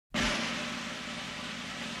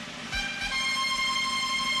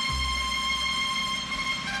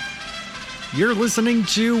You're listening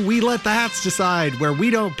to We Let the Hats Decide, where we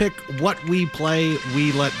don't pick what we play,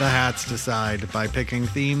 we let the hats decide by picking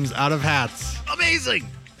themes out of hats. Amazing!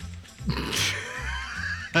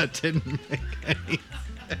 That didn't make any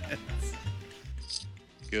sense.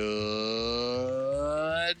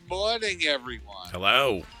 Good morning, everyone.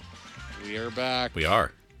 Hello. We are back. We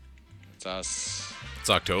are. It's us. It's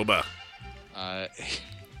October. I'm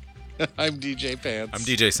DJ Pants. I'm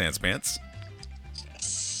DJ Sanspants.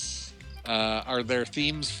 Are there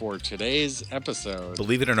themes for today's episode?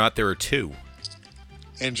 Believe it or not, there are two.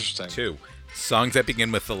 Interesting. Two. Songs that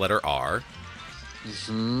begin with the letter R.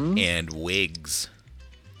 Mm-hmm. And wigs.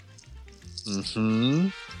 Mm-hmm.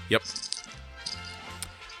 Yep.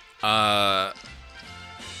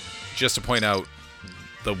 Just to point out,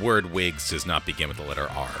 the word wigs does not begin with the letter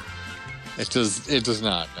R. It does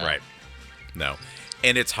not. No. Right. No.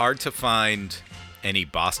 And it's hard to find any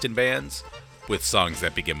Boston bands with songs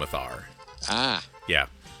that begin with R. Ah. Yeah.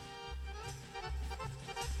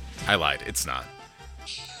 I lied. It's not.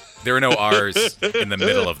 There are no R's in the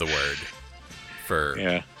middle of the word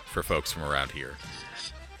for folks from around here.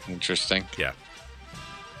 Interesting. Yeah.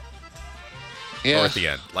 Yeah. Or at the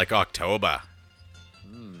end, like October.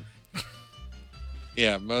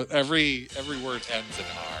 Yeah. Every word ends in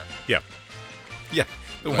R. Yeah. Yeah.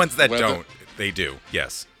 The ones that whether- don't, they do.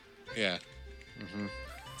 Yes. Yeah. Mm-hmm.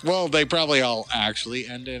 Well, they probably all actually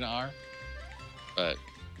end in R, but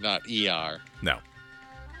not ER. No.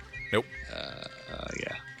 Nope.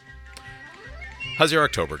 Yeah. How's your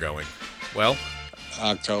October going? Well,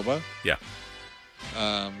 October. yeah.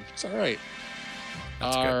 It's all right.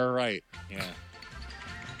 That's good. All right. Yeah.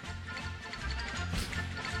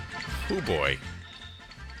 Oh boy.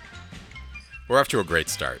 We're off to a great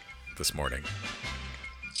start this morning.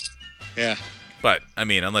 Yeah. But, I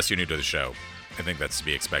mean, unless you're new to the show, I think that's to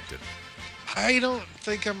be expected. I don't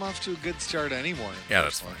think I'm off to a good start any morning. Yeah,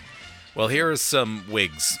 that's fine. Well, here are some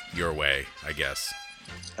wigs your way, I guess.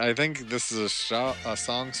 I think this is a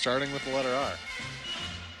song starting with the letter R.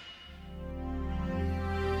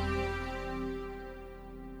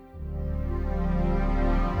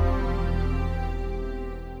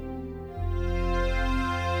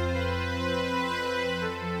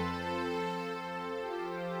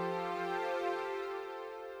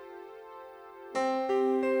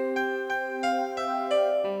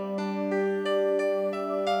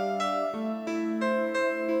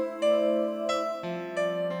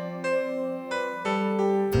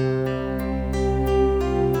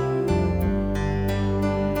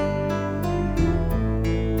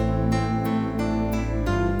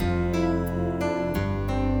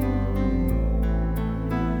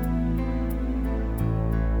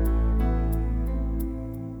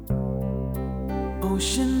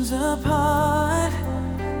 Oceans apart,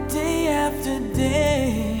 day after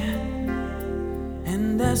day,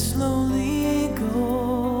 and I slowly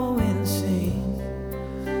go insane.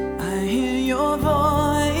 I hear your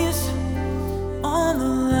voice on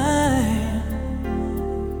the line,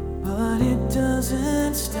 but it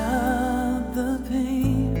doesn't stop the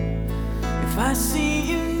pain. If I see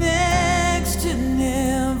you next to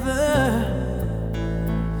never,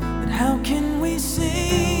 then how can we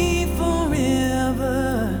say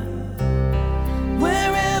forever?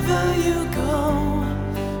 Wherever you go,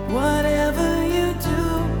 whatever you do,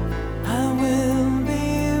 I will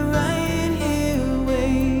be right here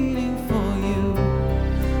waiting for you.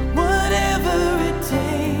 Whatever it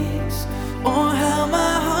takes, or how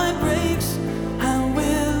my heart breaks, I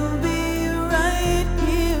will be right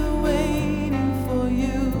here waiting for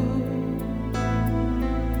you.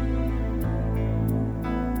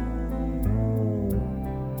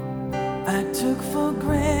 I took for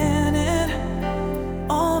granted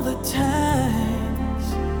all the times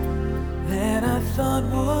that I thought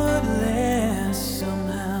would last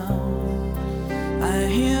somehow. I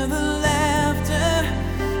hear the laughter,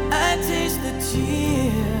 I taste the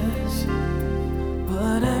tears,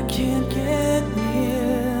 but I can't get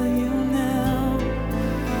near you now.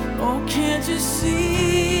 Oh, can't you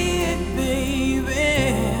see it, baby?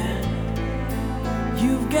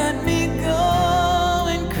 You've got me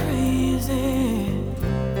going crazy.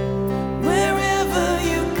 Wherever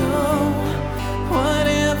you go,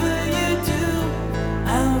 whatever you do, I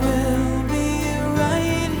will be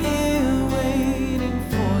right here waiting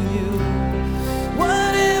for you.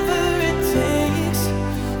 Whatever it takes,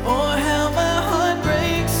 or how my heart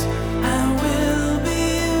breaks, I will be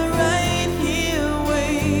right here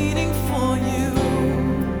waiting for you.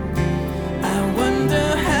 I wonder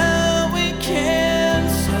how we can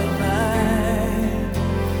survive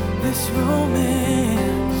this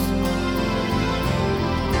romance,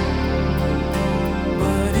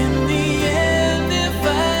 but in the end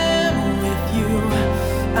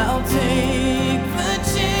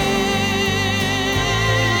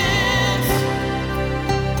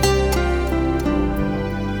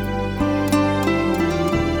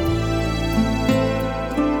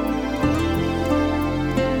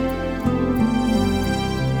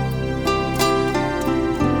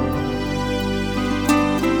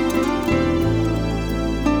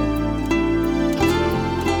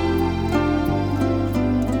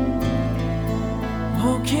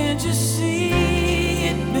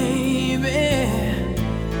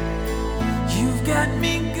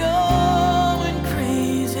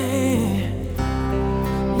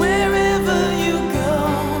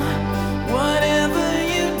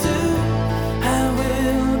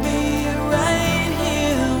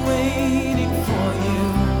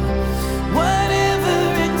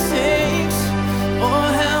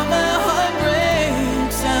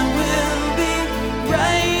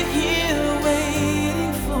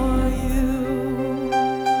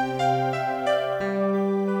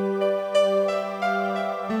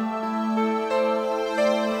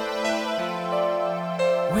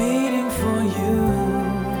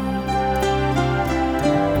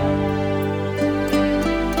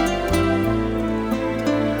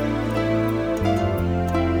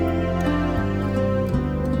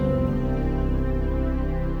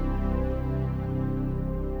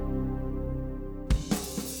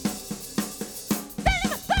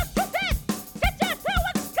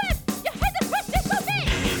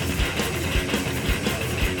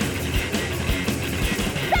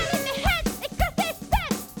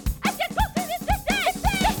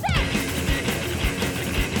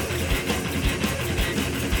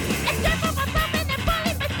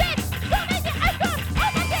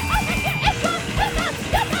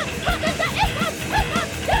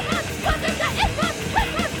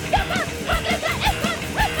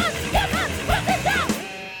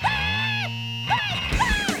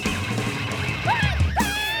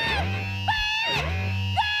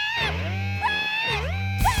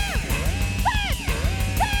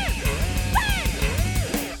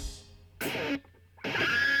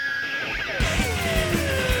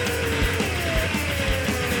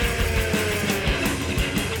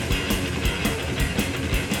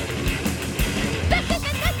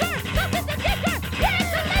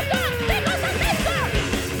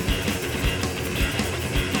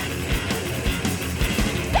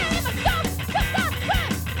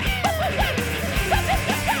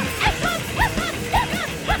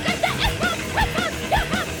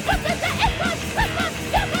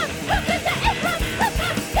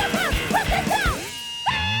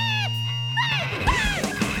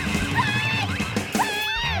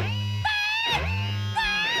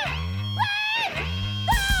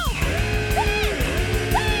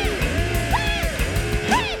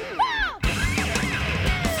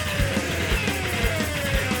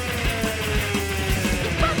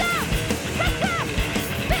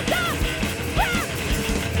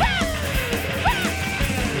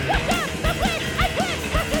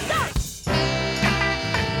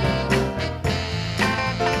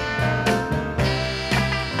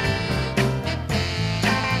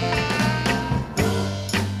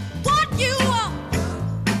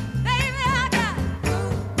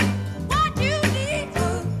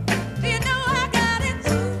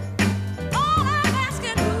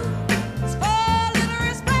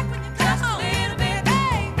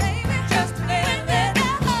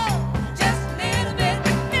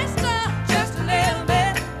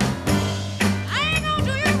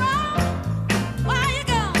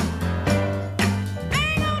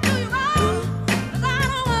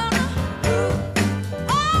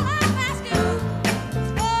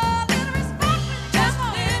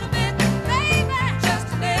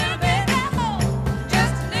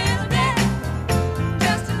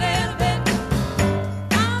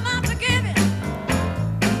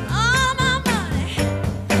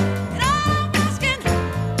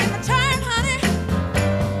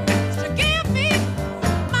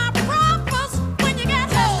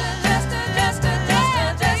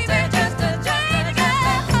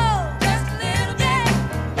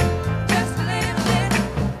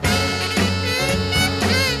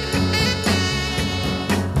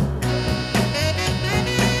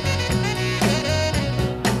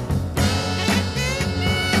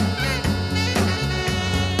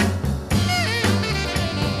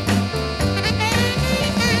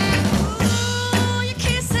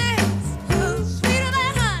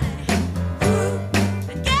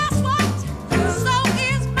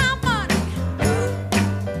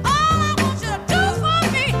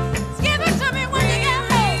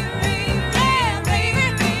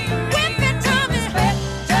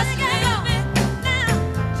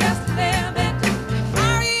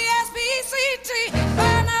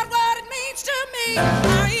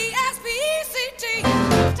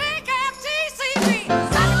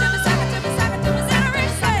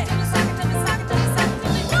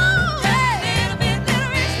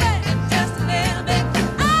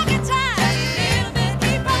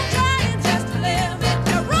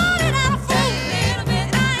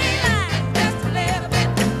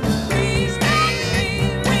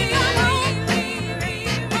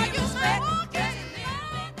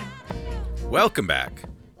Welcome back.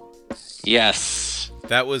 Yes.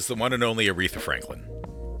 That was the one and only Aretha Franklin.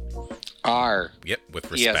 R. Yep,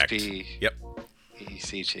 with respect. ESP. Yep.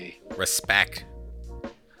 ECT. Respect.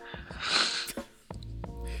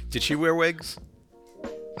 Did she wear wigs?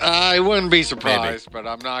 I wouldn't be surprised, but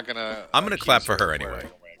I'm not gonna. I'm gonna clap for her anyway.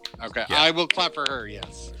 Okay, Yeah. I will clap for her.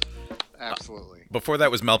 Yes, absolutely. Before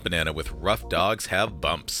that was Melt Banana with Rough Dogs Have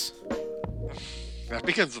Bumps. That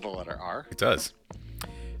begins with the letter R. It does.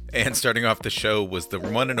 And starting off the show was the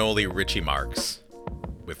one and only Richie Marx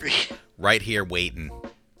with Right Here Waiting.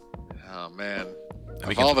 Oh man, That of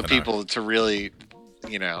begins all the with an R. people to really,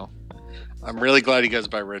 I'm really glad he goes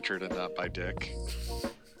by Richard and not by Dick.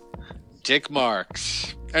 Dick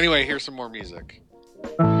Marks. Anyway, here's some more music.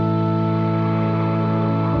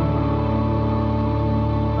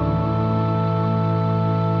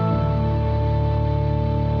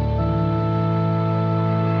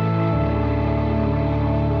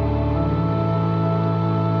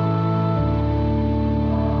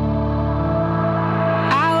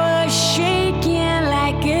 I was shaking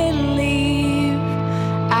like a leaf.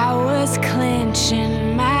 I was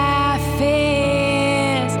clenching my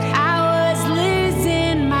fist. I was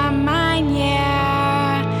losing my mind,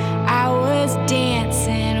 yeah.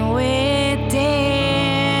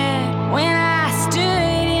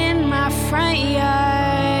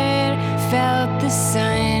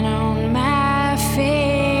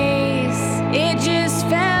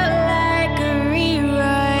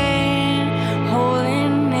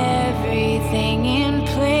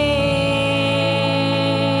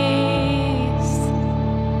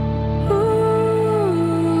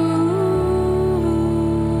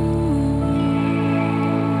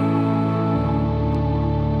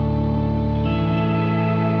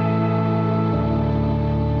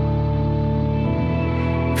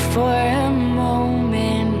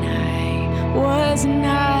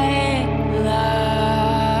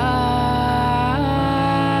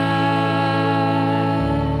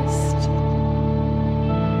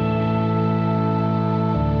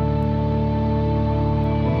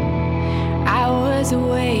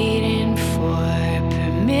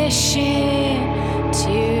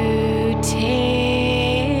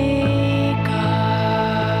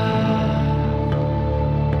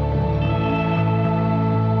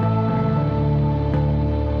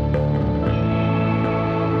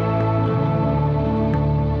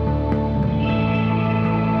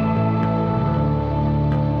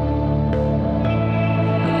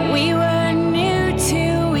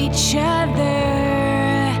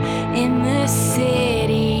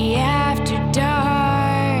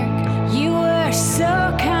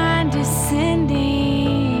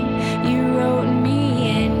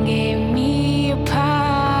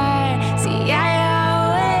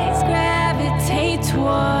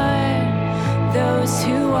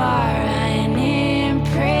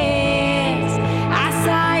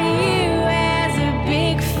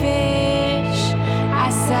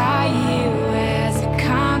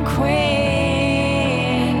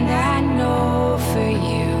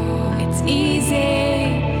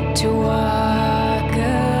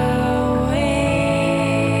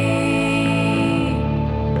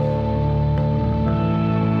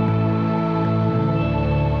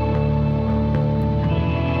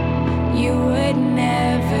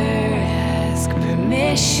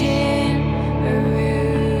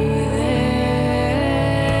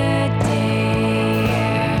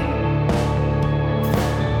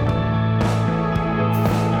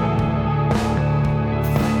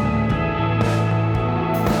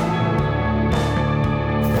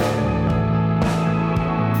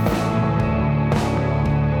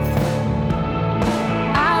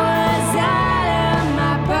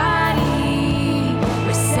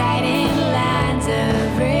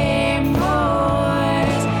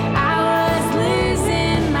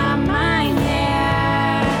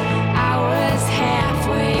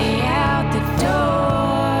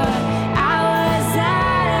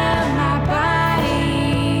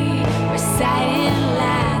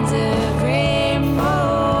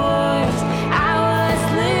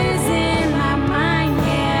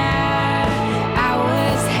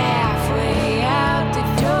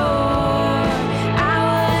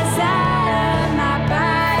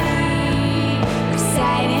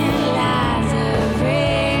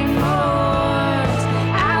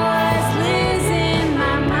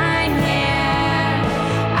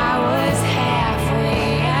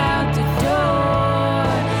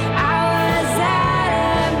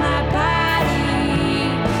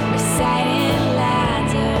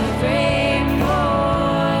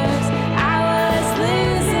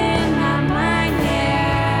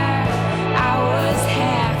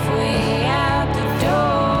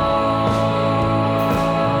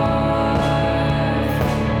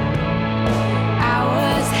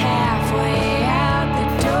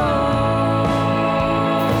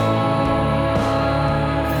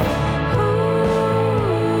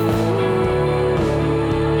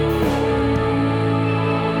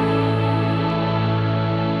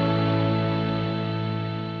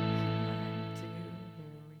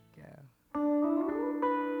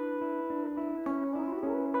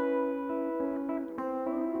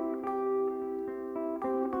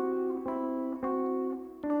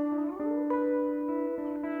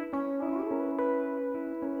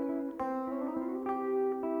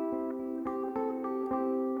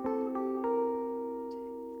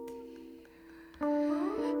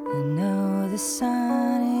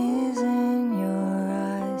 sun is in your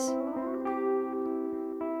eyes.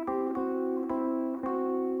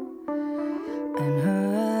 And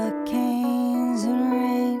hurricanes and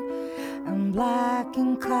rain and black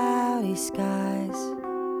and cloudy skies.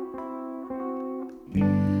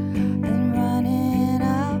 And running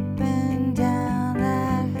up and down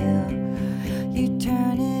that hill, you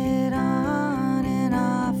turn it on and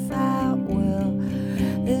off at will.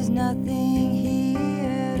 There's nothing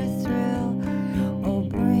here to thrill or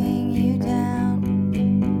bring you down.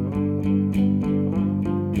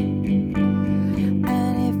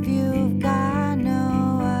 And if you've got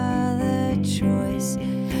no other choice,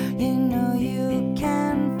 you know you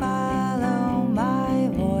can follow my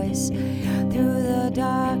voice through the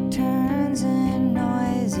dark turns and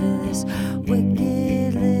noise of this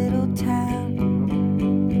wicked little town.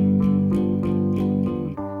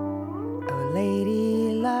 Oh,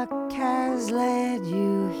 Lady Luck has led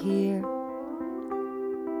you here.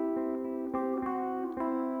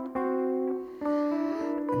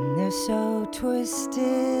 And they're so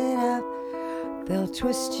twisted up, they'll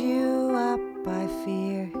twist you up by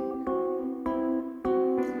fear.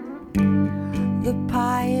 The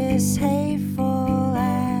pious, hateful,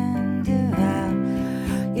 and devout,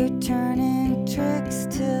 you're turning tricks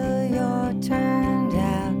till you're turned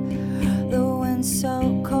out. The wind's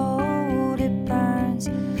so cold it burns,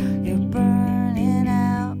 you're burning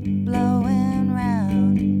out, blowing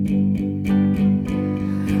round.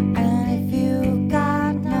 And if you've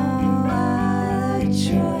got no other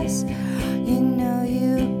choice, you know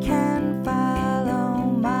you can follow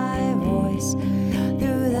my voice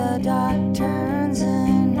through the dark turns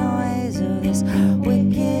and noise of this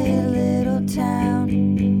wicked little town.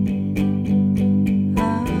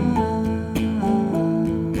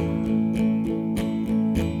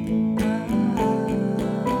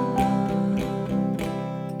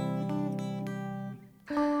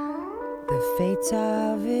 The fates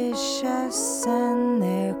are vicious and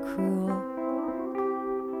they're cruel.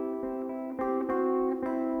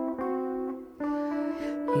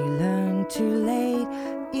 You learn too late,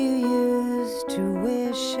 you used to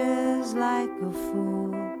wishes like a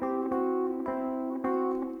fool.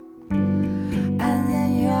 And then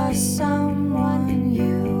you're someone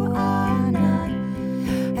you are not,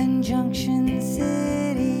 and Junction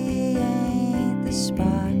City ain't the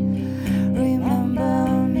spot. Remember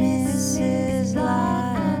Mrs.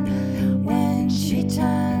 Lotta when she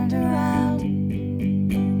turned around?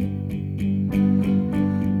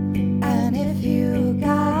 And if you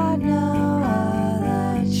got no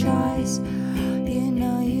other choice, you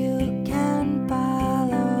know you can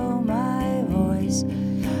follow my voice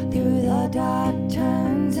through the dark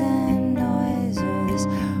turns and noise of this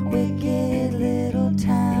wicked little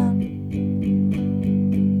town.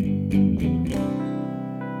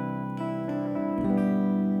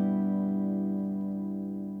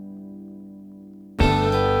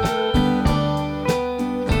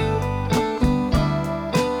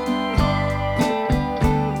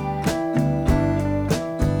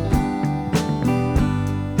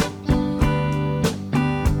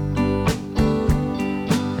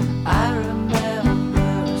 I remember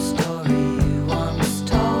a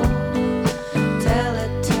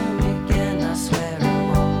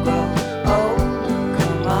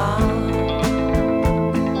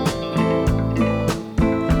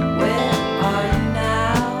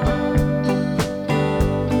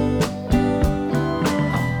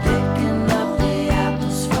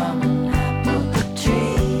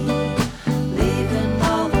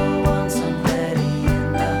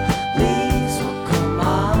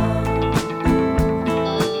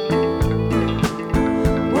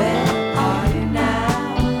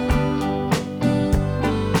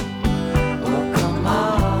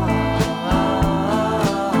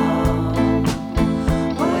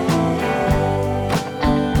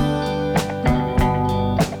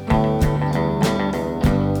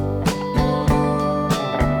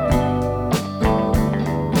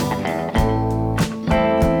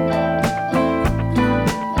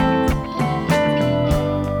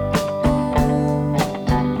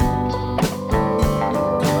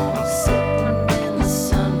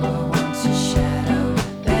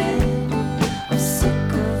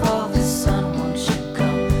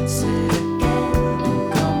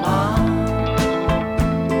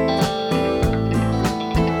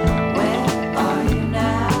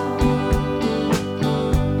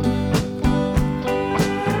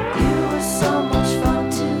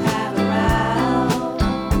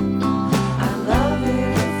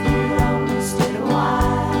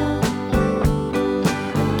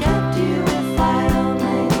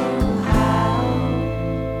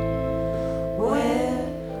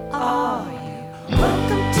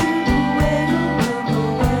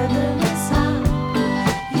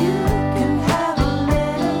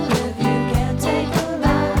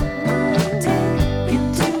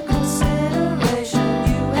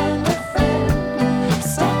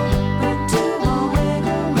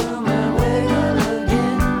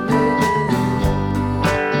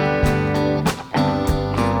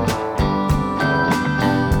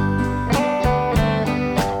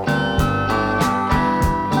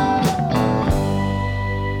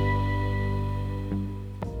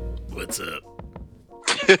what's up?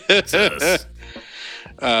 It's us.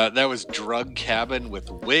 That was Drug Cabin with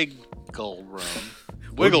Wiggle Room.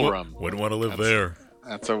 Wiggle Room. Wouldn't want to live there.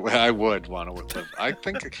 I would want to live. I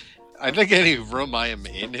think any room I am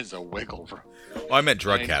in is a wiggle room. Oh, I meant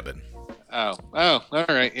drug cabin. Oh, all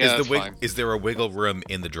right. Yeah, that's fine. Is there a wiggle room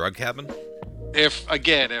in the drug cabin? If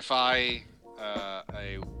I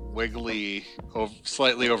a wiggly,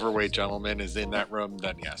 slightly overweight gentleman is in that room,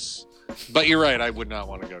 then yes. But you're right. I would not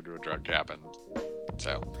want to go to a drug cabin.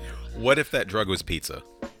 So, what if that drug was pizza?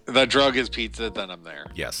 That drug is pizza, then I'm there.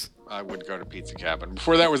 Yes. I would go to Pizza Cabin.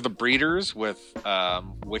 Before that was The Breeders with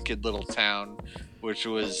Wicked Little Town, which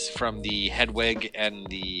was from the Hedwig and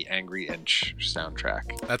the Angry Inch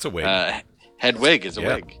soundtrack. That's a wig. Hedwig is a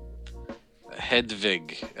wig.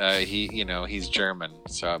 Hedwig. He's German,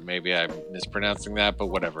 so maybe I'm mispronouncing that, but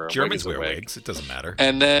whatever. Germans wear wigs. It doesn't matter.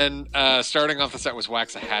 And then starting off the set was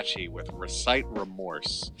Waxahachie with Recite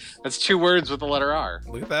Remorse. That's 2 words with the letter R.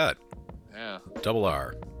 Look at that. Yeah. Double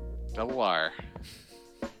R. Double R.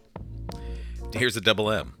 Here's a double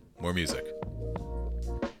M. More music.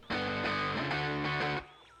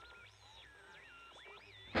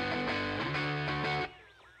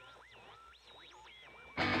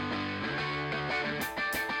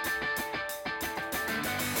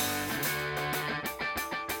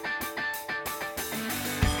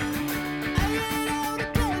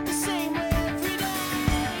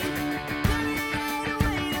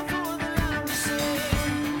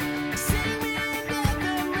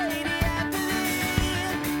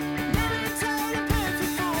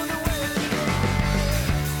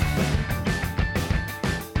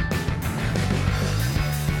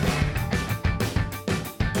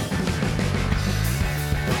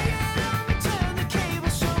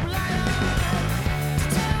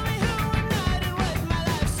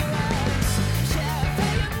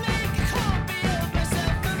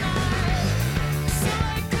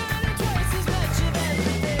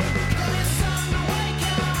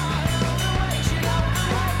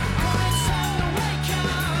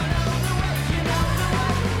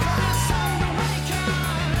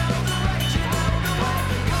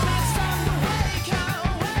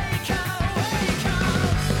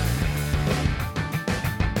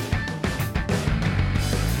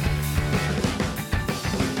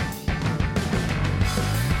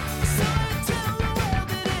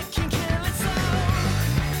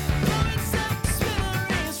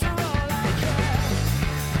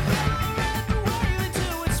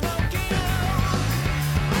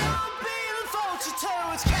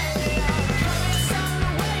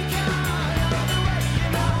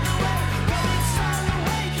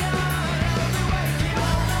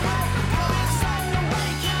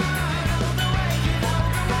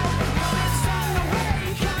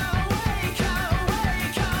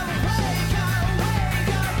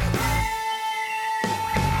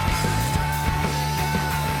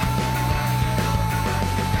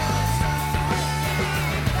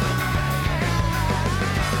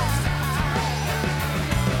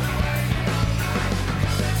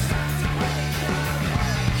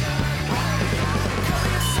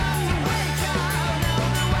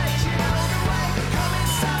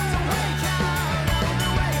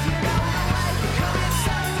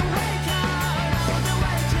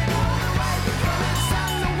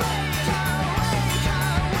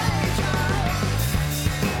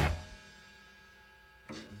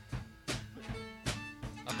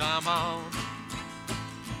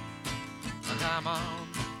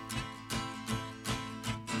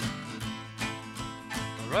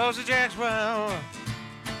 Rosie Jackswell,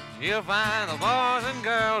 you'll find the boys and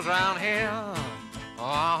girls round here.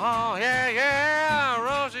 Oh, yeah, yeah,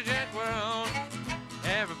 Rosie Jackswell,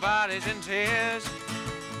 everybody's in tears.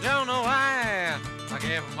 Don't know why I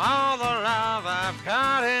give them all the love I've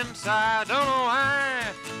got inside. Don't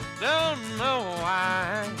know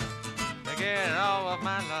why they get all of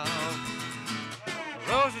my love.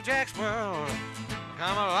 Rosie Jackswell,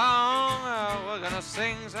 come along, we're gonna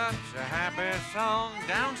sing such a happy song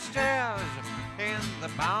downstairs in the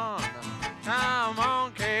barn. Come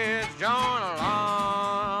on, kids, join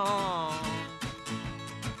along.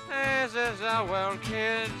 This is our world,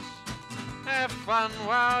 kids. Have fun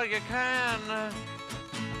while you can.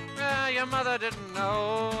 Your mother didn't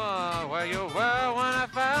know where you were when I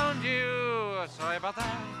found you. Sorry about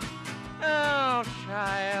that. Oh,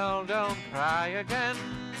 child, don't cry again.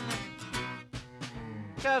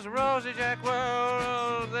 'Cause Rosie Jack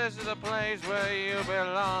World, this is a place where you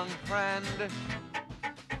belong, friend.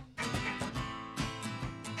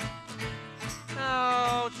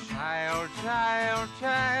 Oh, child, child,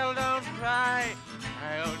 child, don't cry.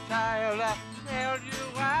 Child, child, I'll tell you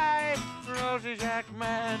why. Rosie Jack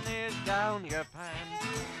man is down your pants.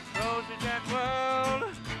 Rosie Jack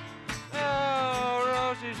World.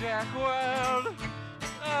 Oh, Rosie Jack World.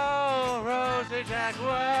 Oh, Rosie Jack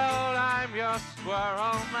World, I'm your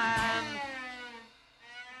squirrel man.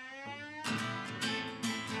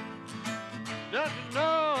 Don't you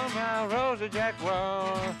know about Rosie Jack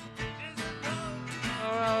World?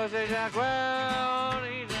 Oh, Rosie Jack World,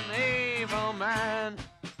 he's an evil man.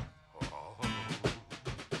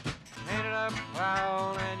 Painted up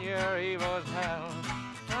foul and you're evil as hell.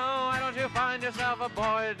 Oh, why don't you find yourself a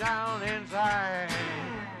boy down inside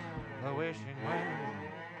the wishing well,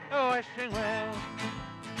 the wishing well.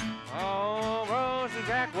 Oh, Rosie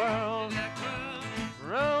Jack World,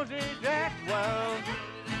 Rosie Jack World.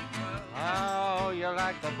 Oh, you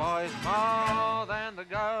like the boys more than the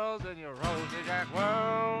girls in your Rosie Jack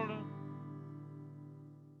World.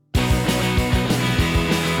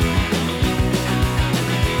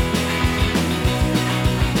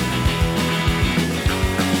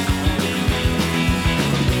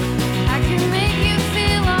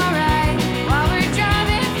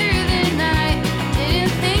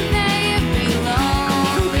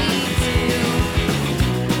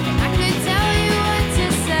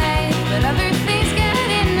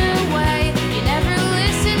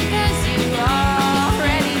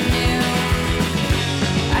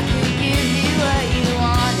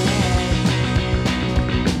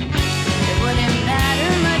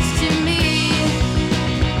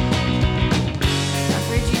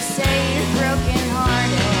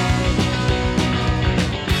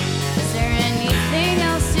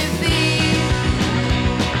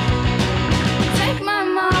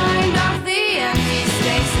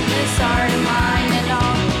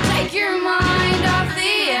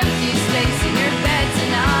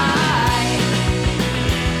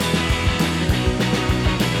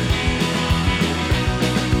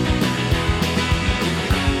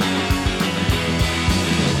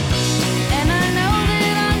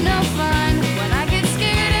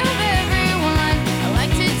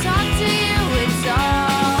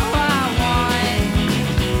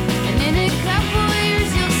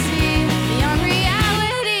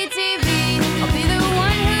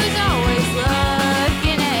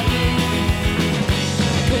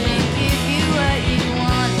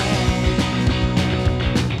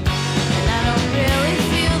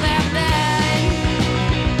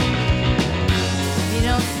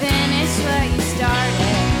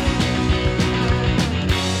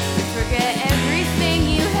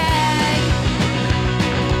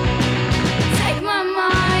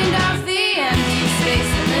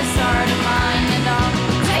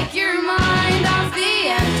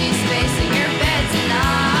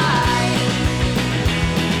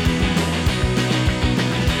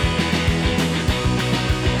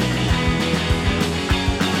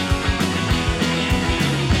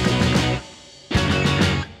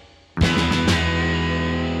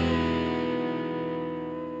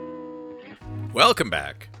 Welcome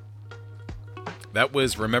back. That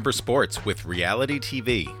was Remember Sports with Reality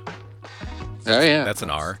TV. Oh, yeah. That's an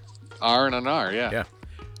R. R and an R, yeah.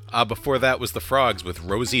 Yeah. Before that was the Frogs with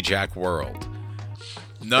Rosie Jack World.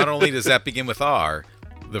 Not only does that begin with R,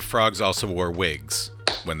 the Frogs also wore wigs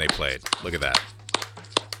when they played. Look at that.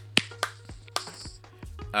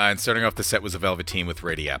 And starting off the set was a Velveteen with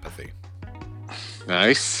Radiapathy.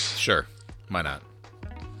 Nice. Sure. Why not?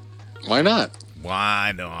 Why not?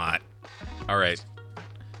 Why not? All right.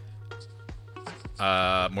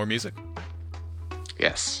 More music?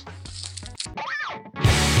 Yes.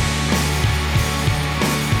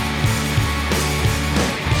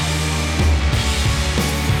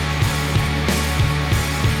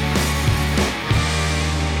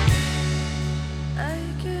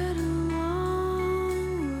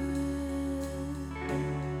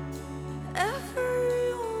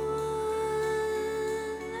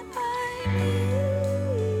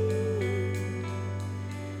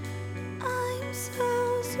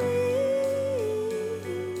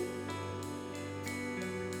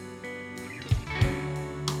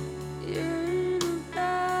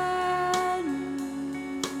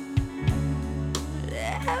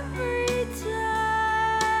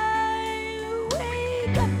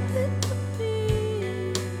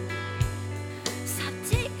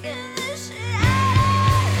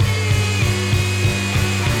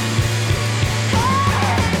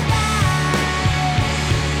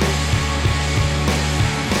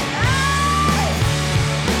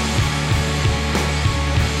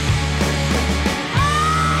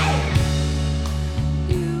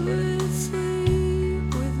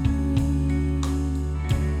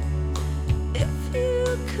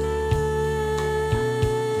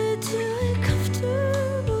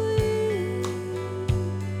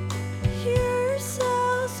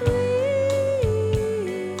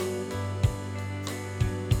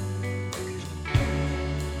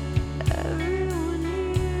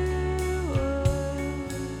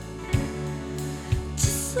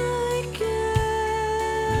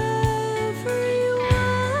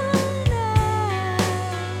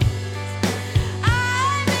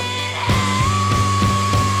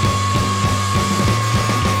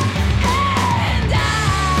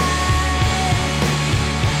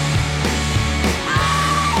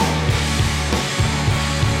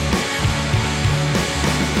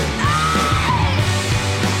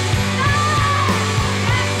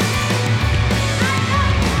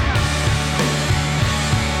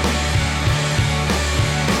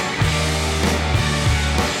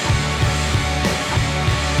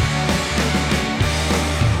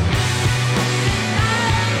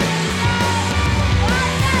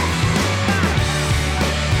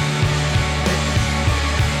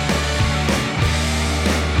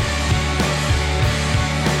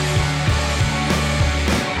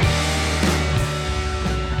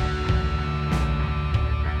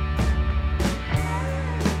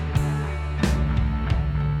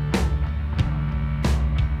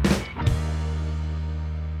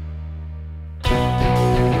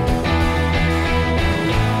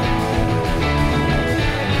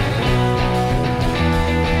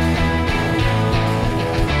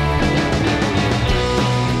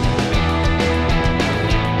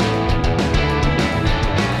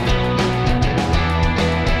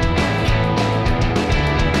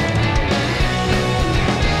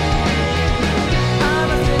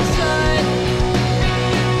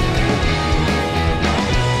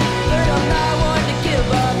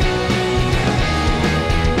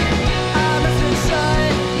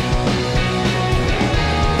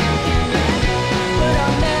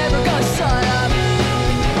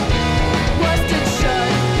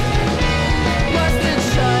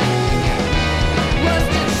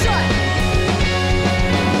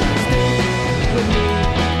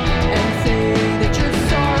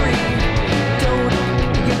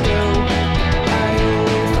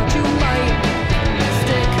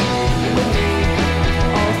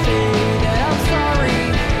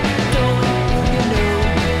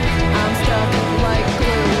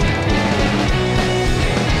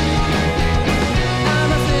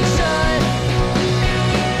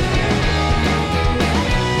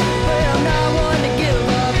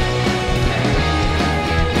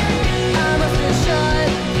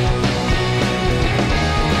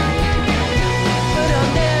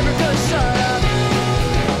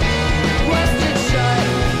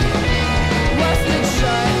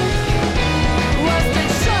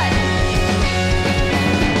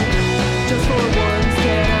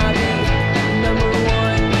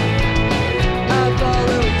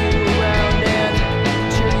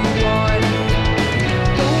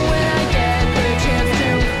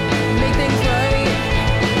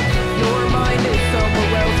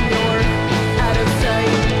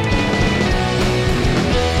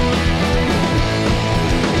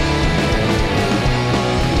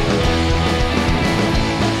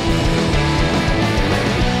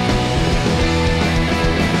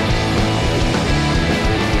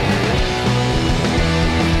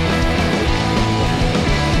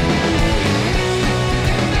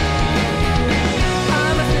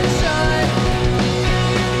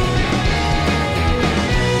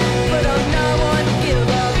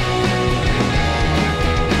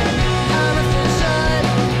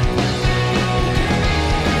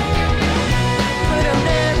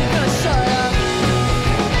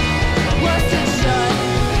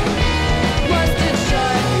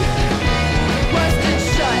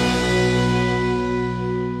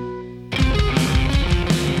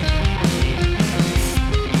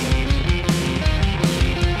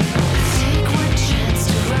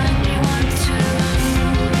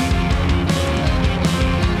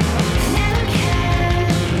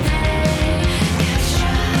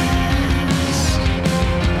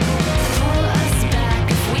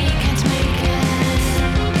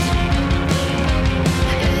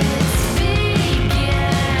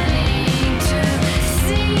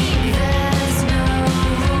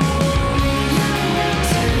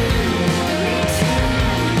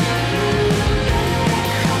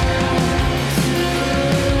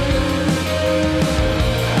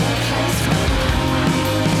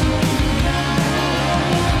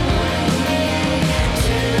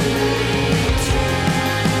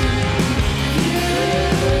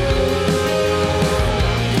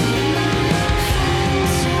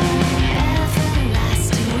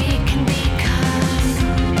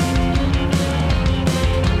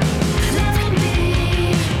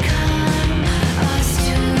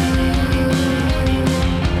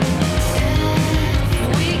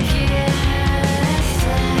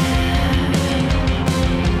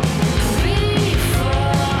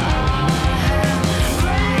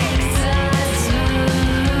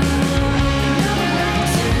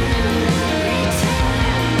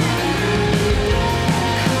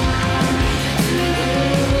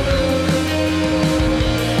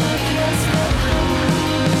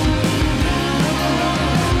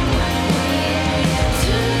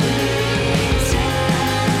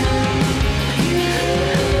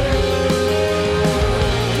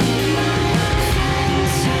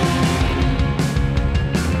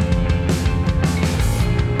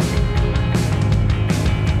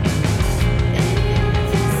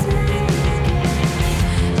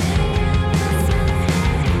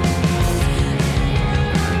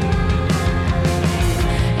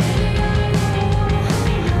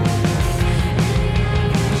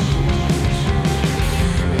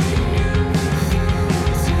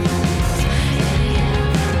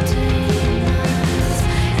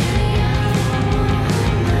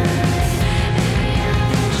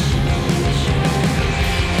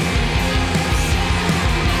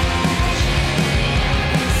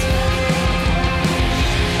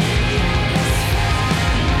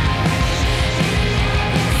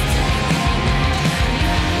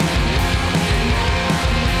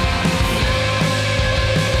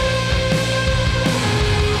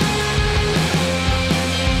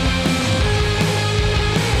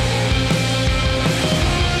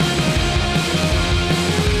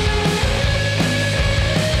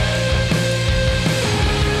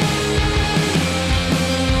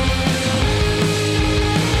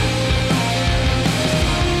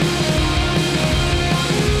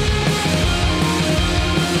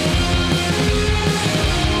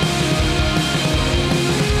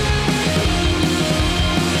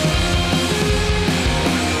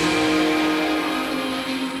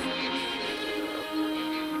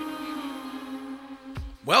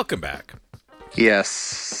 Welcome back.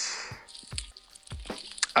 Yes.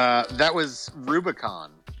 That was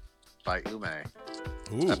Rubicon by Ume.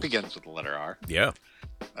 Ooh. That begins with the letter R. Yeah.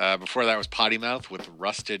 Before that was Potty Mouth with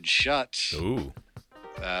Rusted Shut. Ooh.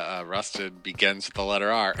 Rusted begins with the letter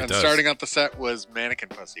R. And does. starting out the set was Mannequin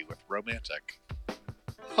Pussy with Romantic.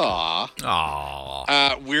 Aww.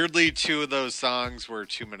 Aww. Weirdly, two of those songs were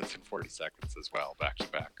 2 minutes and 40 seconds as well, back to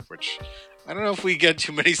back, which I don't know if we get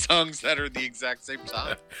too many songs that are the exact same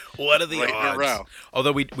time. What are the right in a odds? row.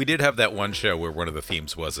 Although we did have that one show where one of the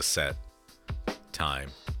themes was a set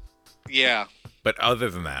time. Yeah. But other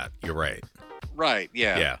than that, you're right. Right,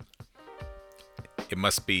 yeah. Yeah. It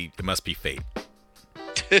must be fate.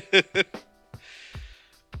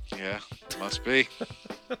 Yeah, must be.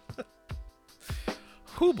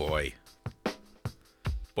 Whoo boy.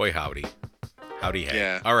 Boy howdy. Howdy hey.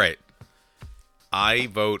 Yeah. All right. I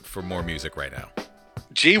vote for more music right now.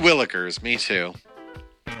 G. Willikers, me too.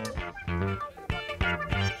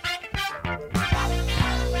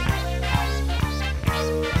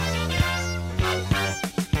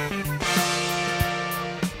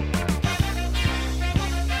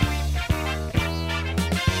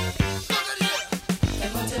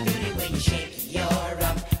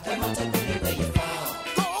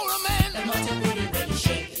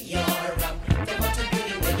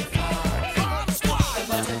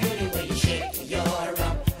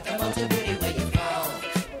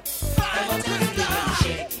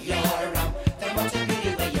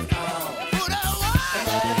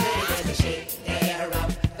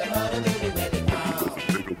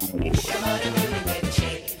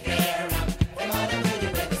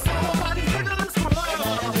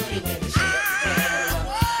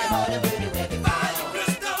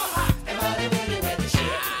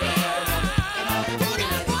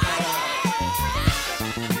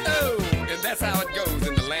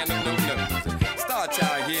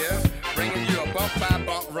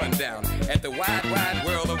 Rundown at the wide, wide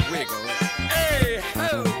world of wiggle. Hey,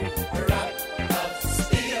 ho! Rock of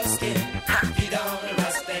steel skin. He don't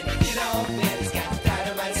rust and he don't bend. He's got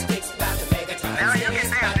dynamite sticks about to make a time. Now you can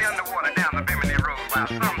dance in the water down the Bimini Road while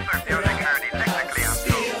some surf music heard technically on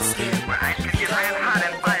tour. Where ice can get red hot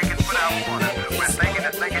and fire can put out water. We're thinking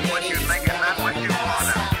and thinking what you think and not what you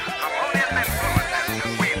wanna. Harmonious influences who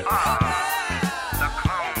we are. The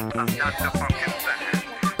clones of Dr. Funkenstein.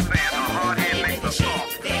 Saying a hard head makes a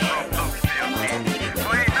soft.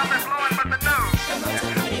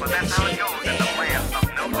 That's how it goes in the land of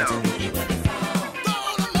no no.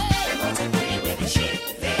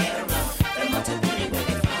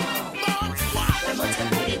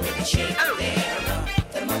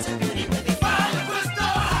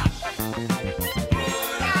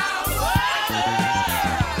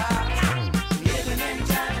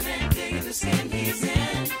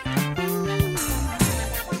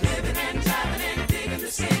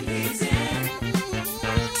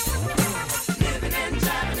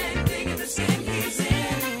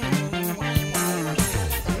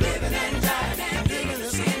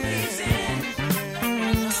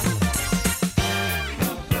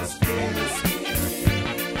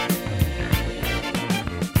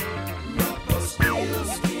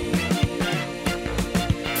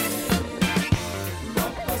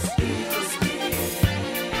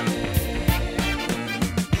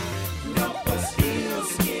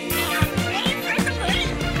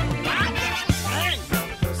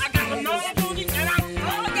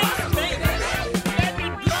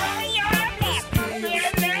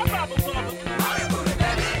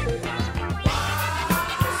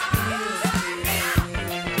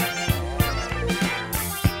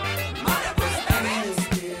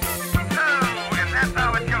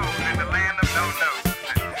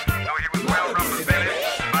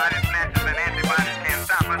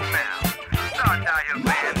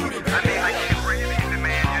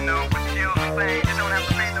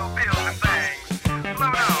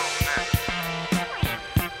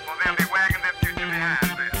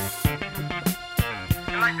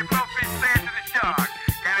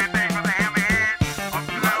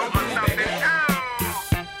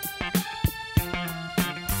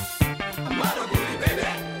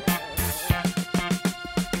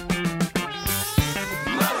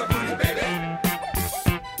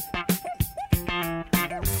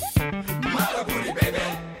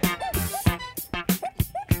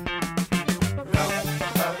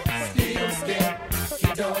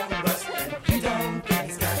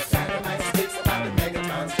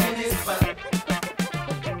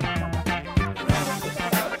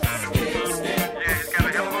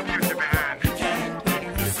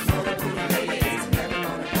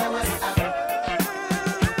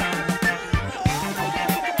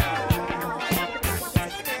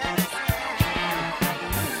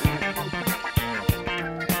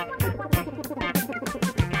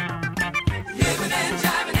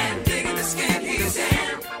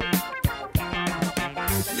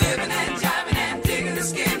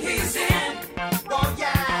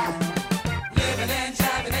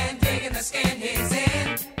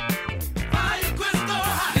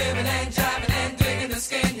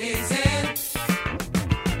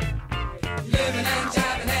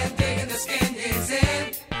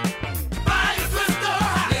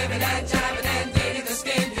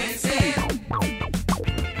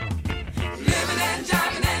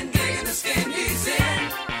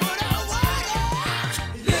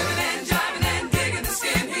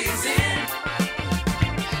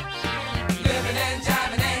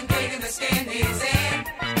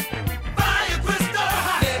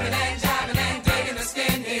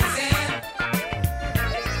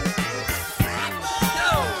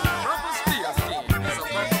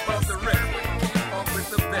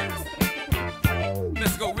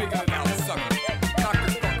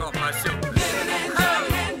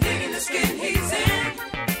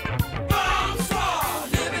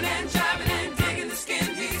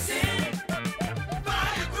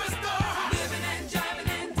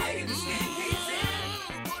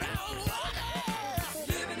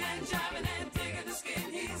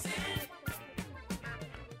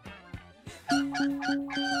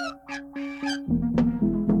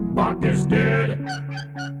 Bach is dead.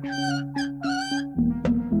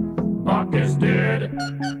 Bach is dead.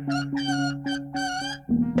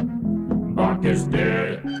 Bach is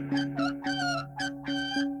dead.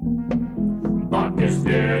 Bach is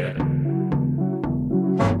dead.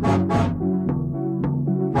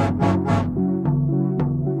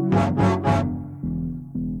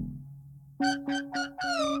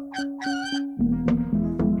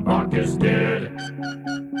 Bach is dead.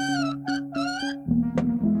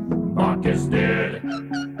 Bach is dead.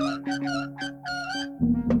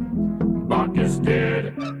 Bach is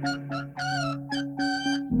dead.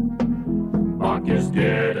 Bach is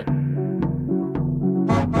dead.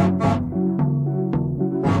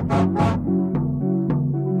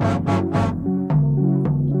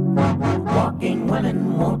 Walking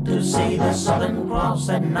women want to see the Southern Cross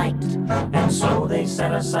at night, and so they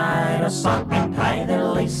set aside a sock and tie their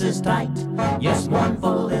laces tight. Yes,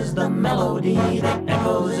 mournful is the melody that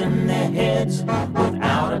echoes in their heads.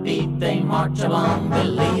 Without a beat they march along,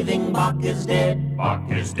 believing Bach is dead. Bach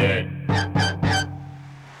is dead.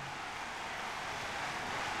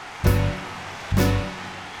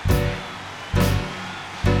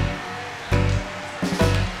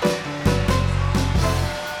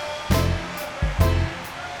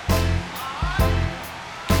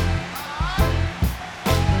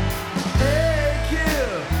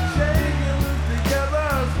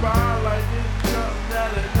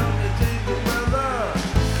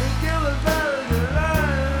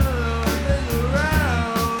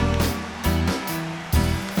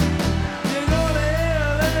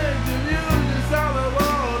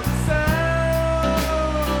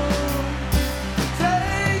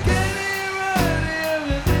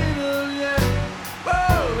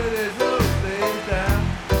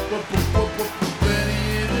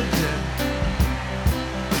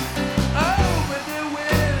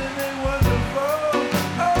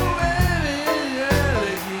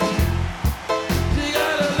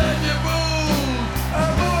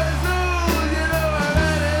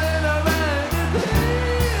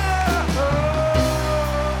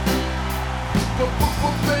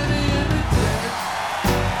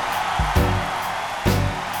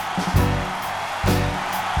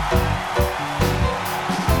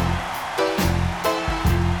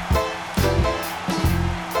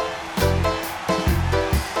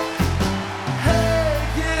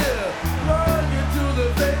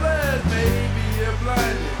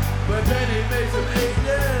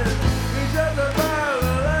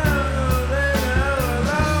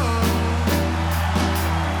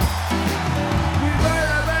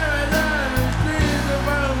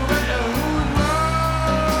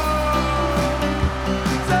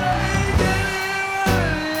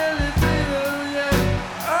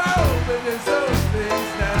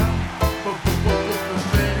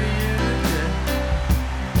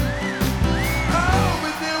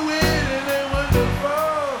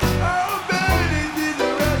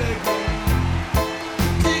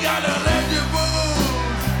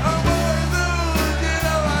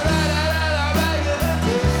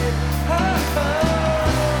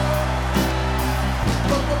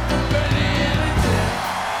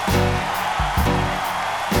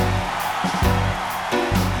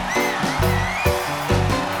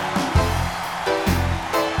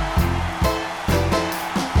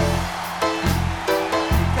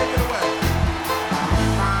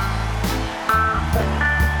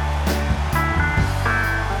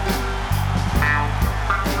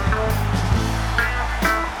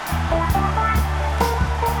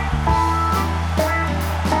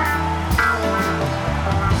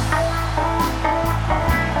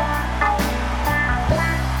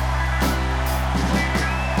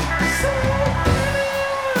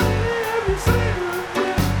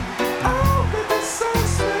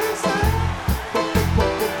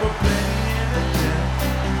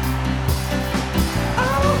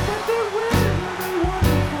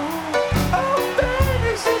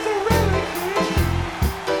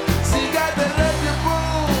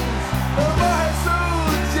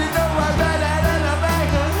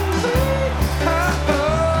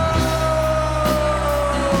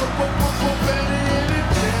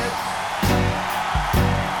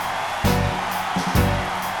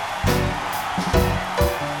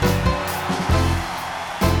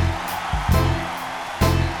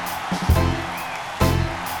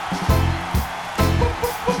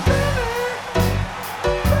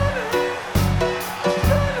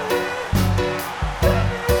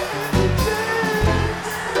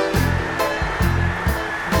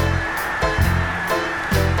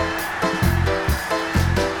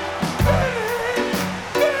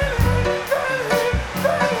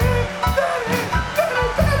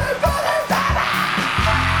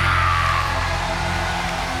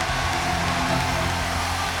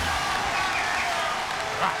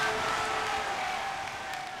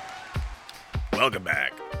 Welcome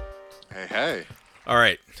back. Hey. All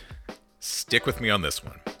right. Stick with me on this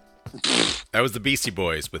one. That was the Beastie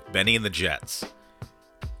Boys with Benny and the Jets.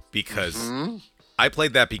 Because I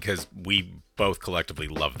played that because we both collectively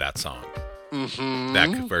love that song.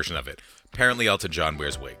 That version of it. Apparently Elton John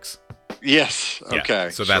wears wigs. Yes. Okay. Yeah,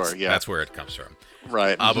 so that's sure, that's where it comes from.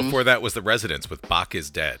 Right. Before that was the Residents with Bach is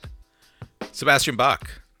Dead. Sebastian Bach.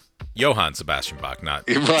 Johann Sebastian Bach, not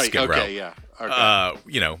Right. Skid Row. Okay. Yeah.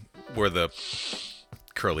 Okay. Were the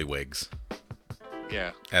curly wigs,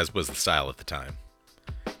 Yeah. as was the style at the time.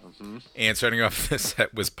 And starting off this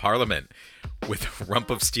set was Parliament with Rump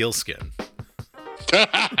of Steelskin.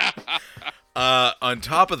 On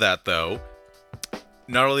top of that, though,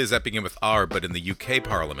 not only does that begin with R, but in the UK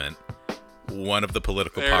Parliament, one of the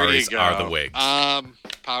political There parties you go. are the Whigs.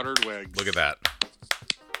 Powdered wigs. Look at that.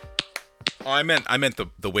 Oh, I meant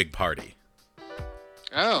the Whig Party,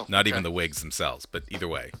 Oh. not even the Whigs themselves. But either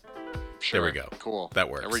way, Sure. there we go. Cool. That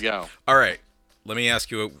works. There we go. All right, let me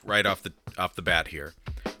ask you right off the bat here.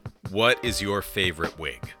 What is your favorite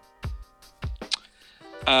wig?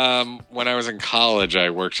 When I was in college,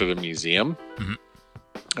 I worked at a museum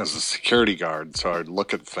as a security guard, so I'd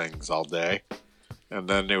look at things all day, and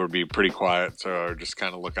then they would be pretty quiet, so I would just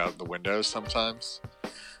kind of look out the windows sometimes.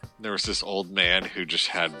 There was this old man who just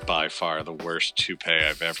had by far the worst toupee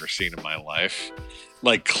I've ever seen in my life.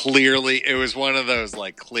 Like, clearly, it was one of those,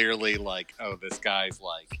 like, clearly, like, oh, this guy's,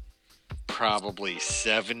 like, probably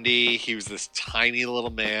 70. He was this tiny little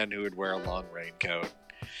man who would wear a long raincoat.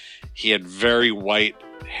 He had very white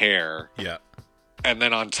hair. Yeah. And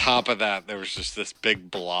then on top of that, there was just this big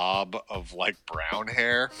blob of, like, brown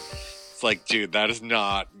hair. It's like, dude, that is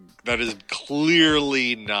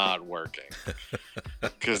clearly not working.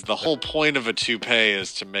 Because the whole point of a toupee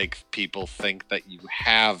is to make people think that you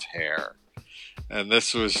have hair. And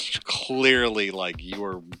this was clearly like you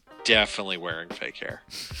were definitely wearing fake hair.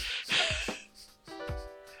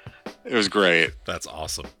 It was great. That's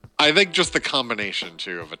awesome. I think just the combination,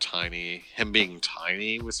 too, of him being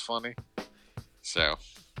tiny was funny. So.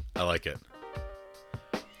 I like it.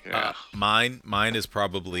 Yeah. Mine is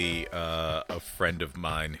probably a friend of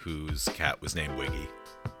mine whose cat was named Wiggy.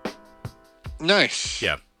 Nice.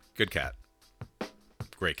 Yeah, good cat.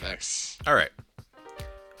 Great cat. Nice. All right.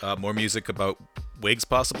 More music about wigs,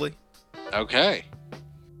 possibly? Okay.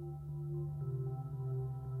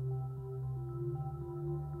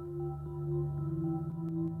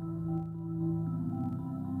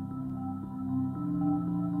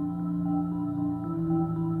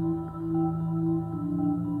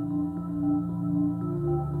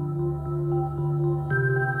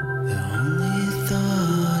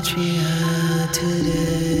 She had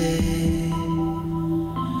today.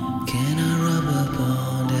 Can I rub up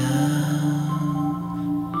on down?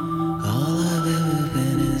 All I've ever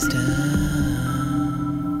been is down.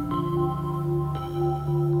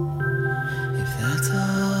 If that's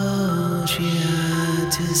all she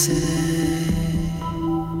had to say,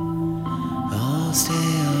 I'll stay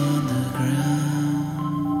on the ground.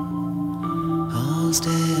 I'll stay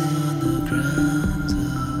on the grounds of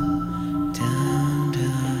downtown.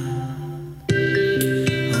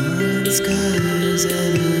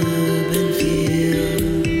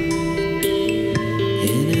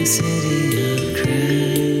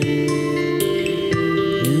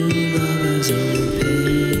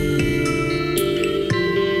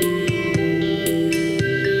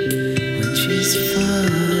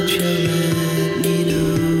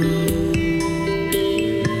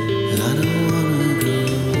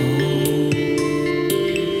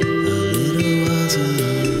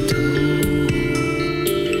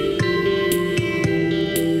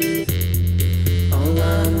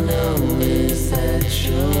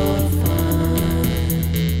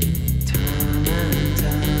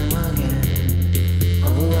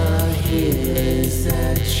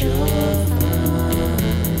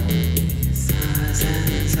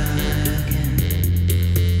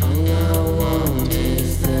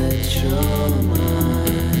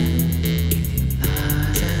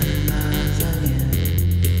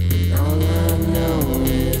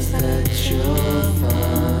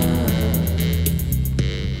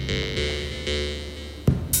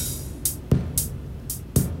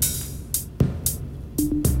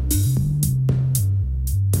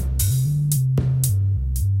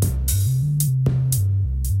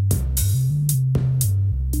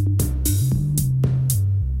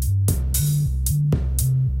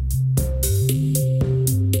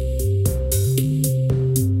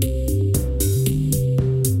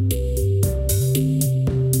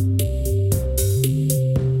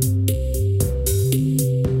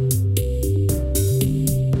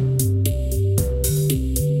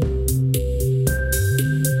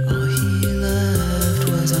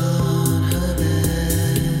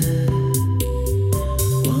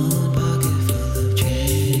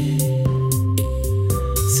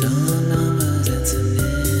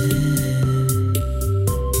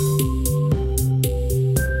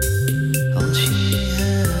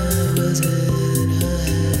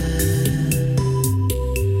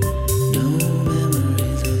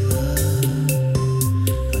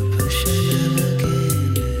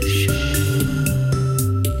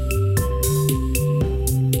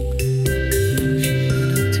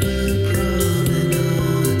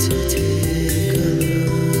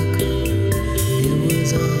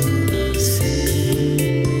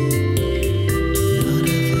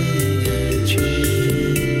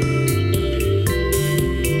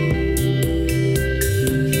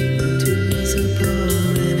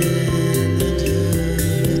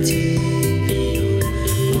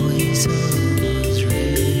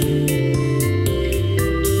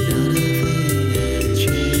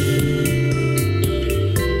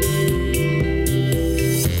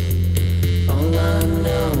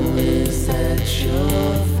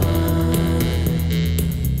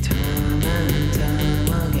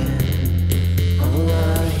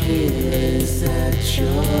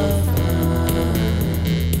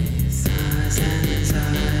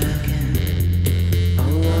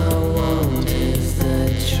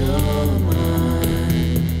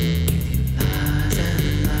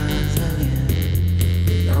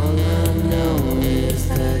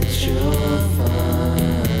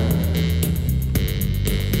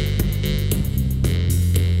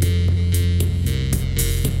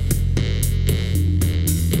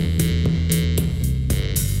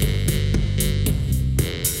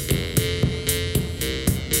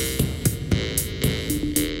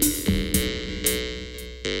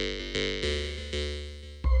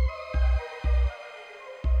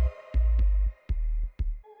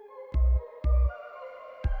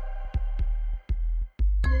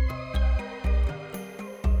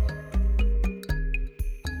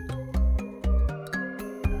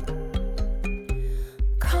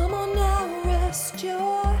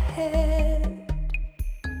 head,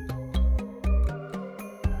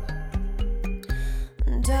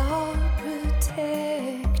 and I'll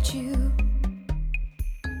protect you.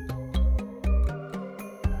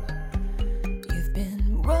 You've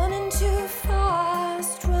been running too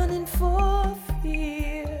fast, running for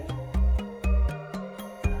fear.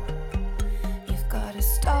 You've gotta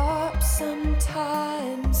stop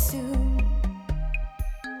sometime soon.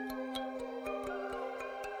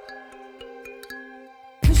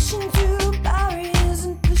 Pushing through barriers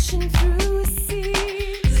and pushing through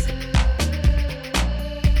seas.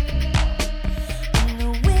 And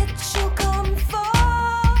a witch will come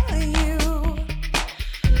for you.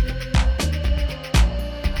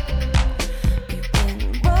 You've been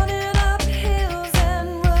running up hills and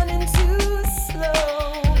running too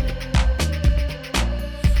slow.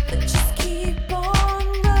 But just keep on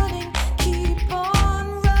running, keep on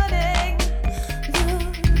running.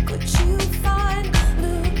 Look what you find,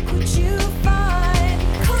 look what you find.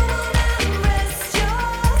 Come on out.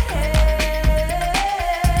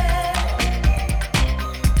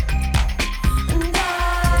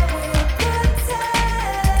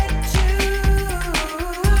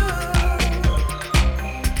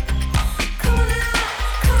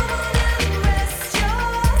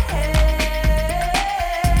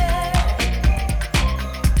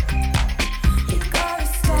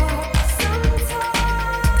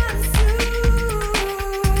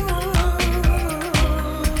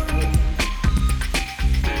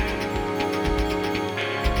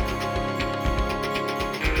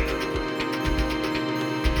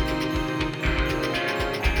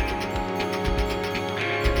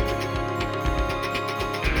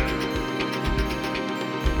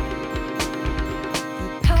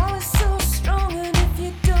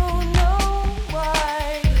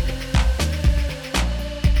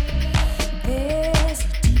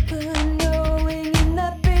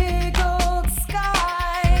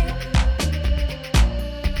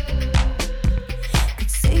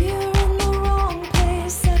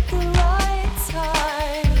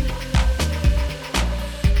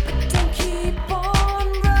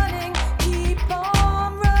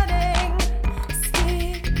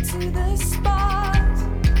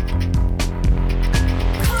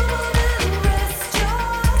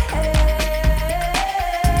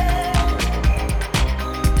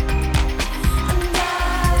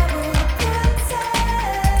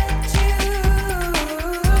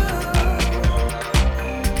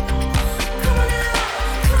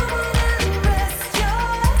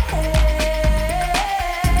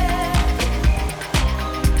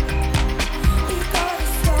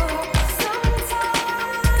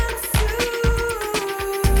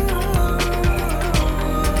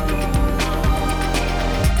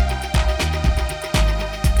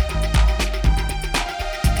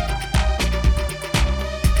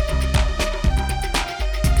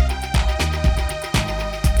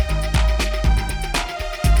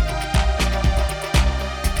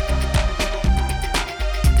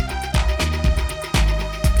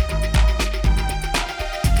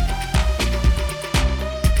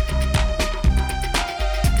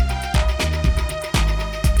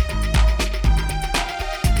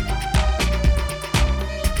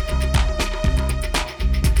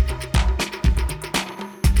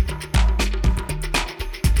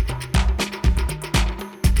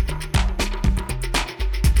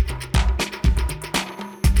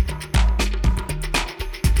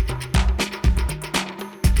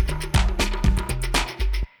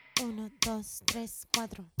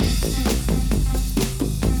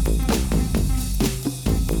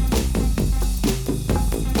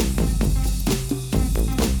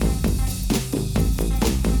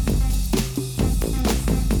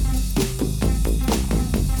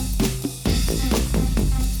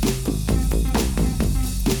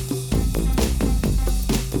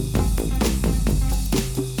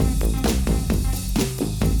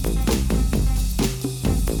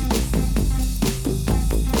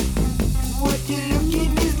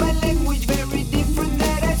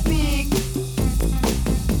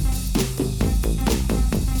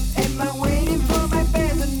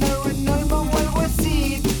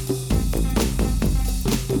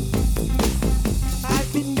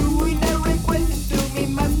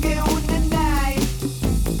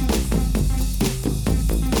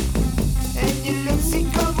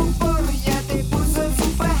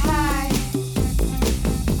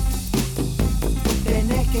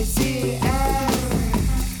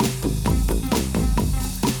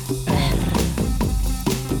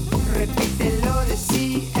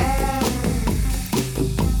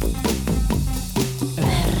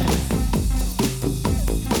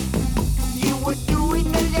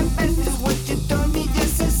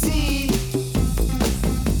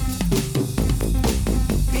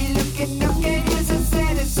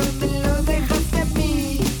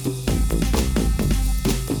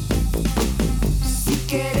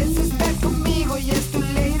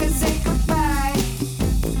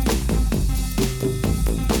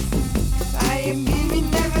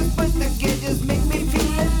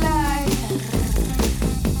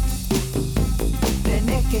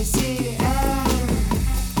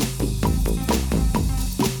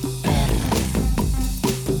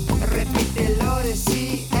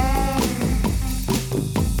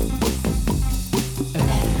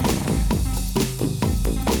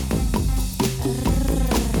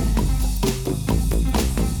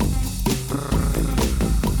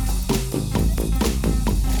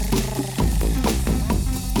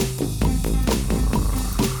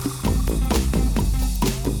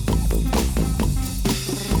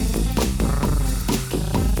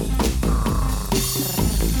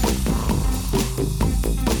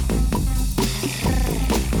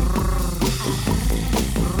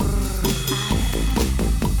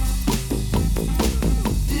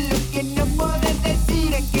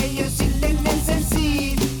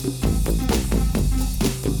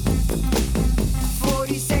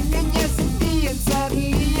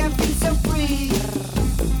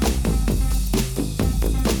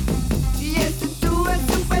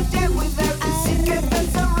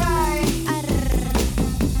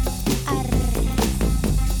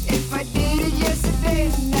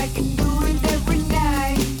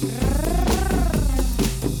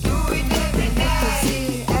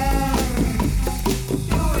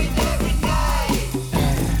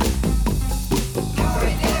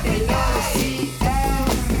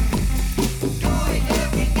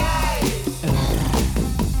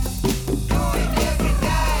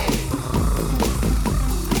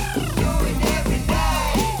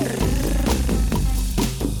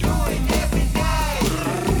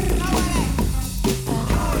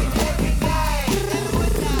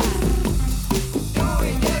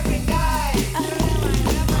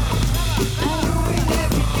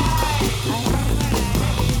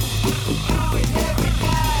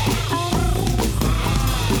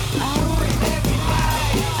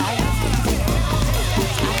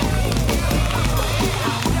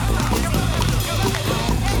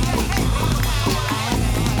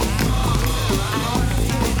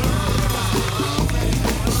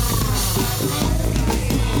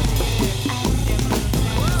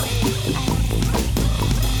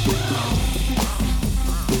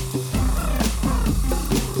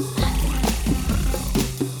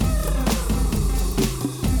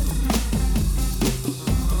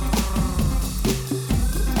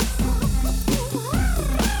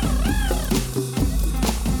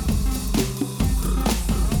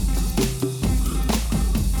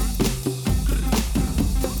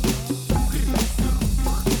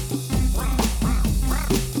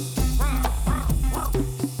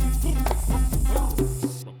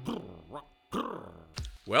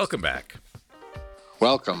 Welcome back.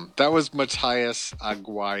 Welcome. That was Matthias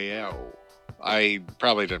Aguayo. I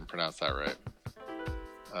probably didn't pronounce that right.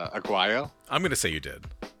 Aguayo? I'm going to say you did.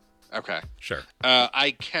 Okay. Sure.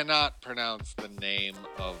 I cannot pronounce the name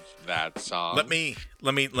of that song. Let me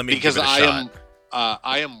because give it a shot.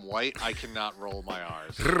 I am white. I cannot roll my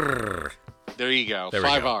R's. Grrr. There you go. There we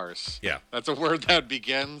 5 go. R's. Yeah. That's a word that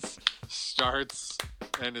begins, starts,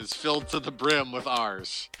 and is filled to the brim with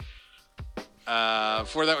R's.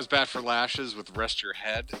 Before that was Bat for Lashes with Rest Your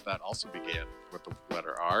Head. That also began with the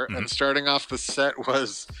letter R. Mm-hmm. And starting off the set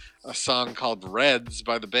was a song called Reds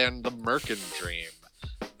by the band The Merkin Dream.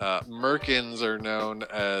 Merkins are known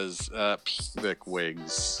as pubic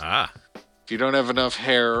wigs. Ah. If you don't have enough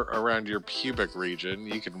hair around your pubic region,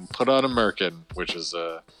 you can put on a merkin, which is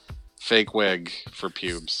a fake wig for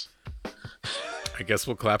pubes. I guess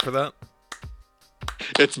we'll clap for that.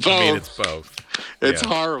 It's both. I mean, it's both. It's Yeah.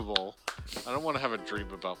 horrible. I don't want to have a dream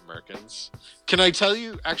about merkins. Can I tell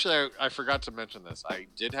you? Actually, I forgot to mention this. I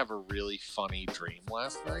did have a really funny dream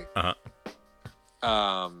last night.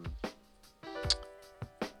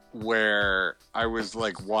 Where I was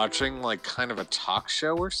like watching like kind of a talk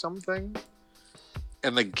show or something,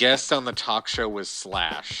 and the guest on the talk show was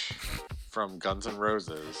Slash from Guns N'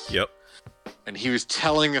 Roses. Yep. And he was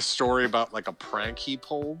telling a story about like a prank he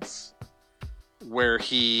pulled where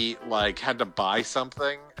he like had to buy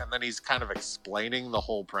something, and then he's kind of explaining the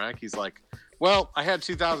whole prank. He's like, well, I had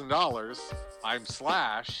 $2,000. I'm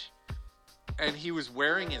Slash. And he was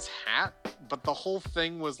wearing his hat, but the whole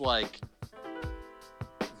thing was like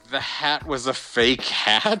the hat was a fake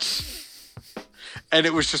hat. And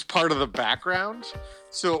it was just part of the background.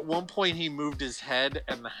 So at one point he moved his head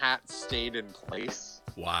and the hat stayed in place.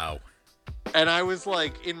 Wow. And I was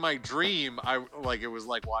like, in my dream, it was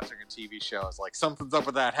like watching a TV show. I was like, something's up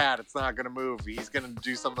with that hat. It's not going to move. He's going to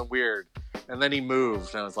do something weird. And then he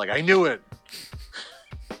moved. And I was like, I knew it.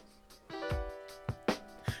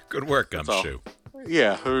 Good work, Gumshoe.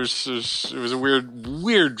 Yeah, it was a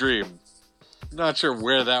weird dream. Not sure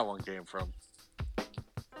where that one came from.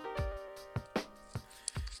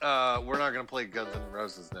 We're not going to play Guns N'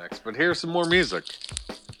 Roses next, but here's some more music.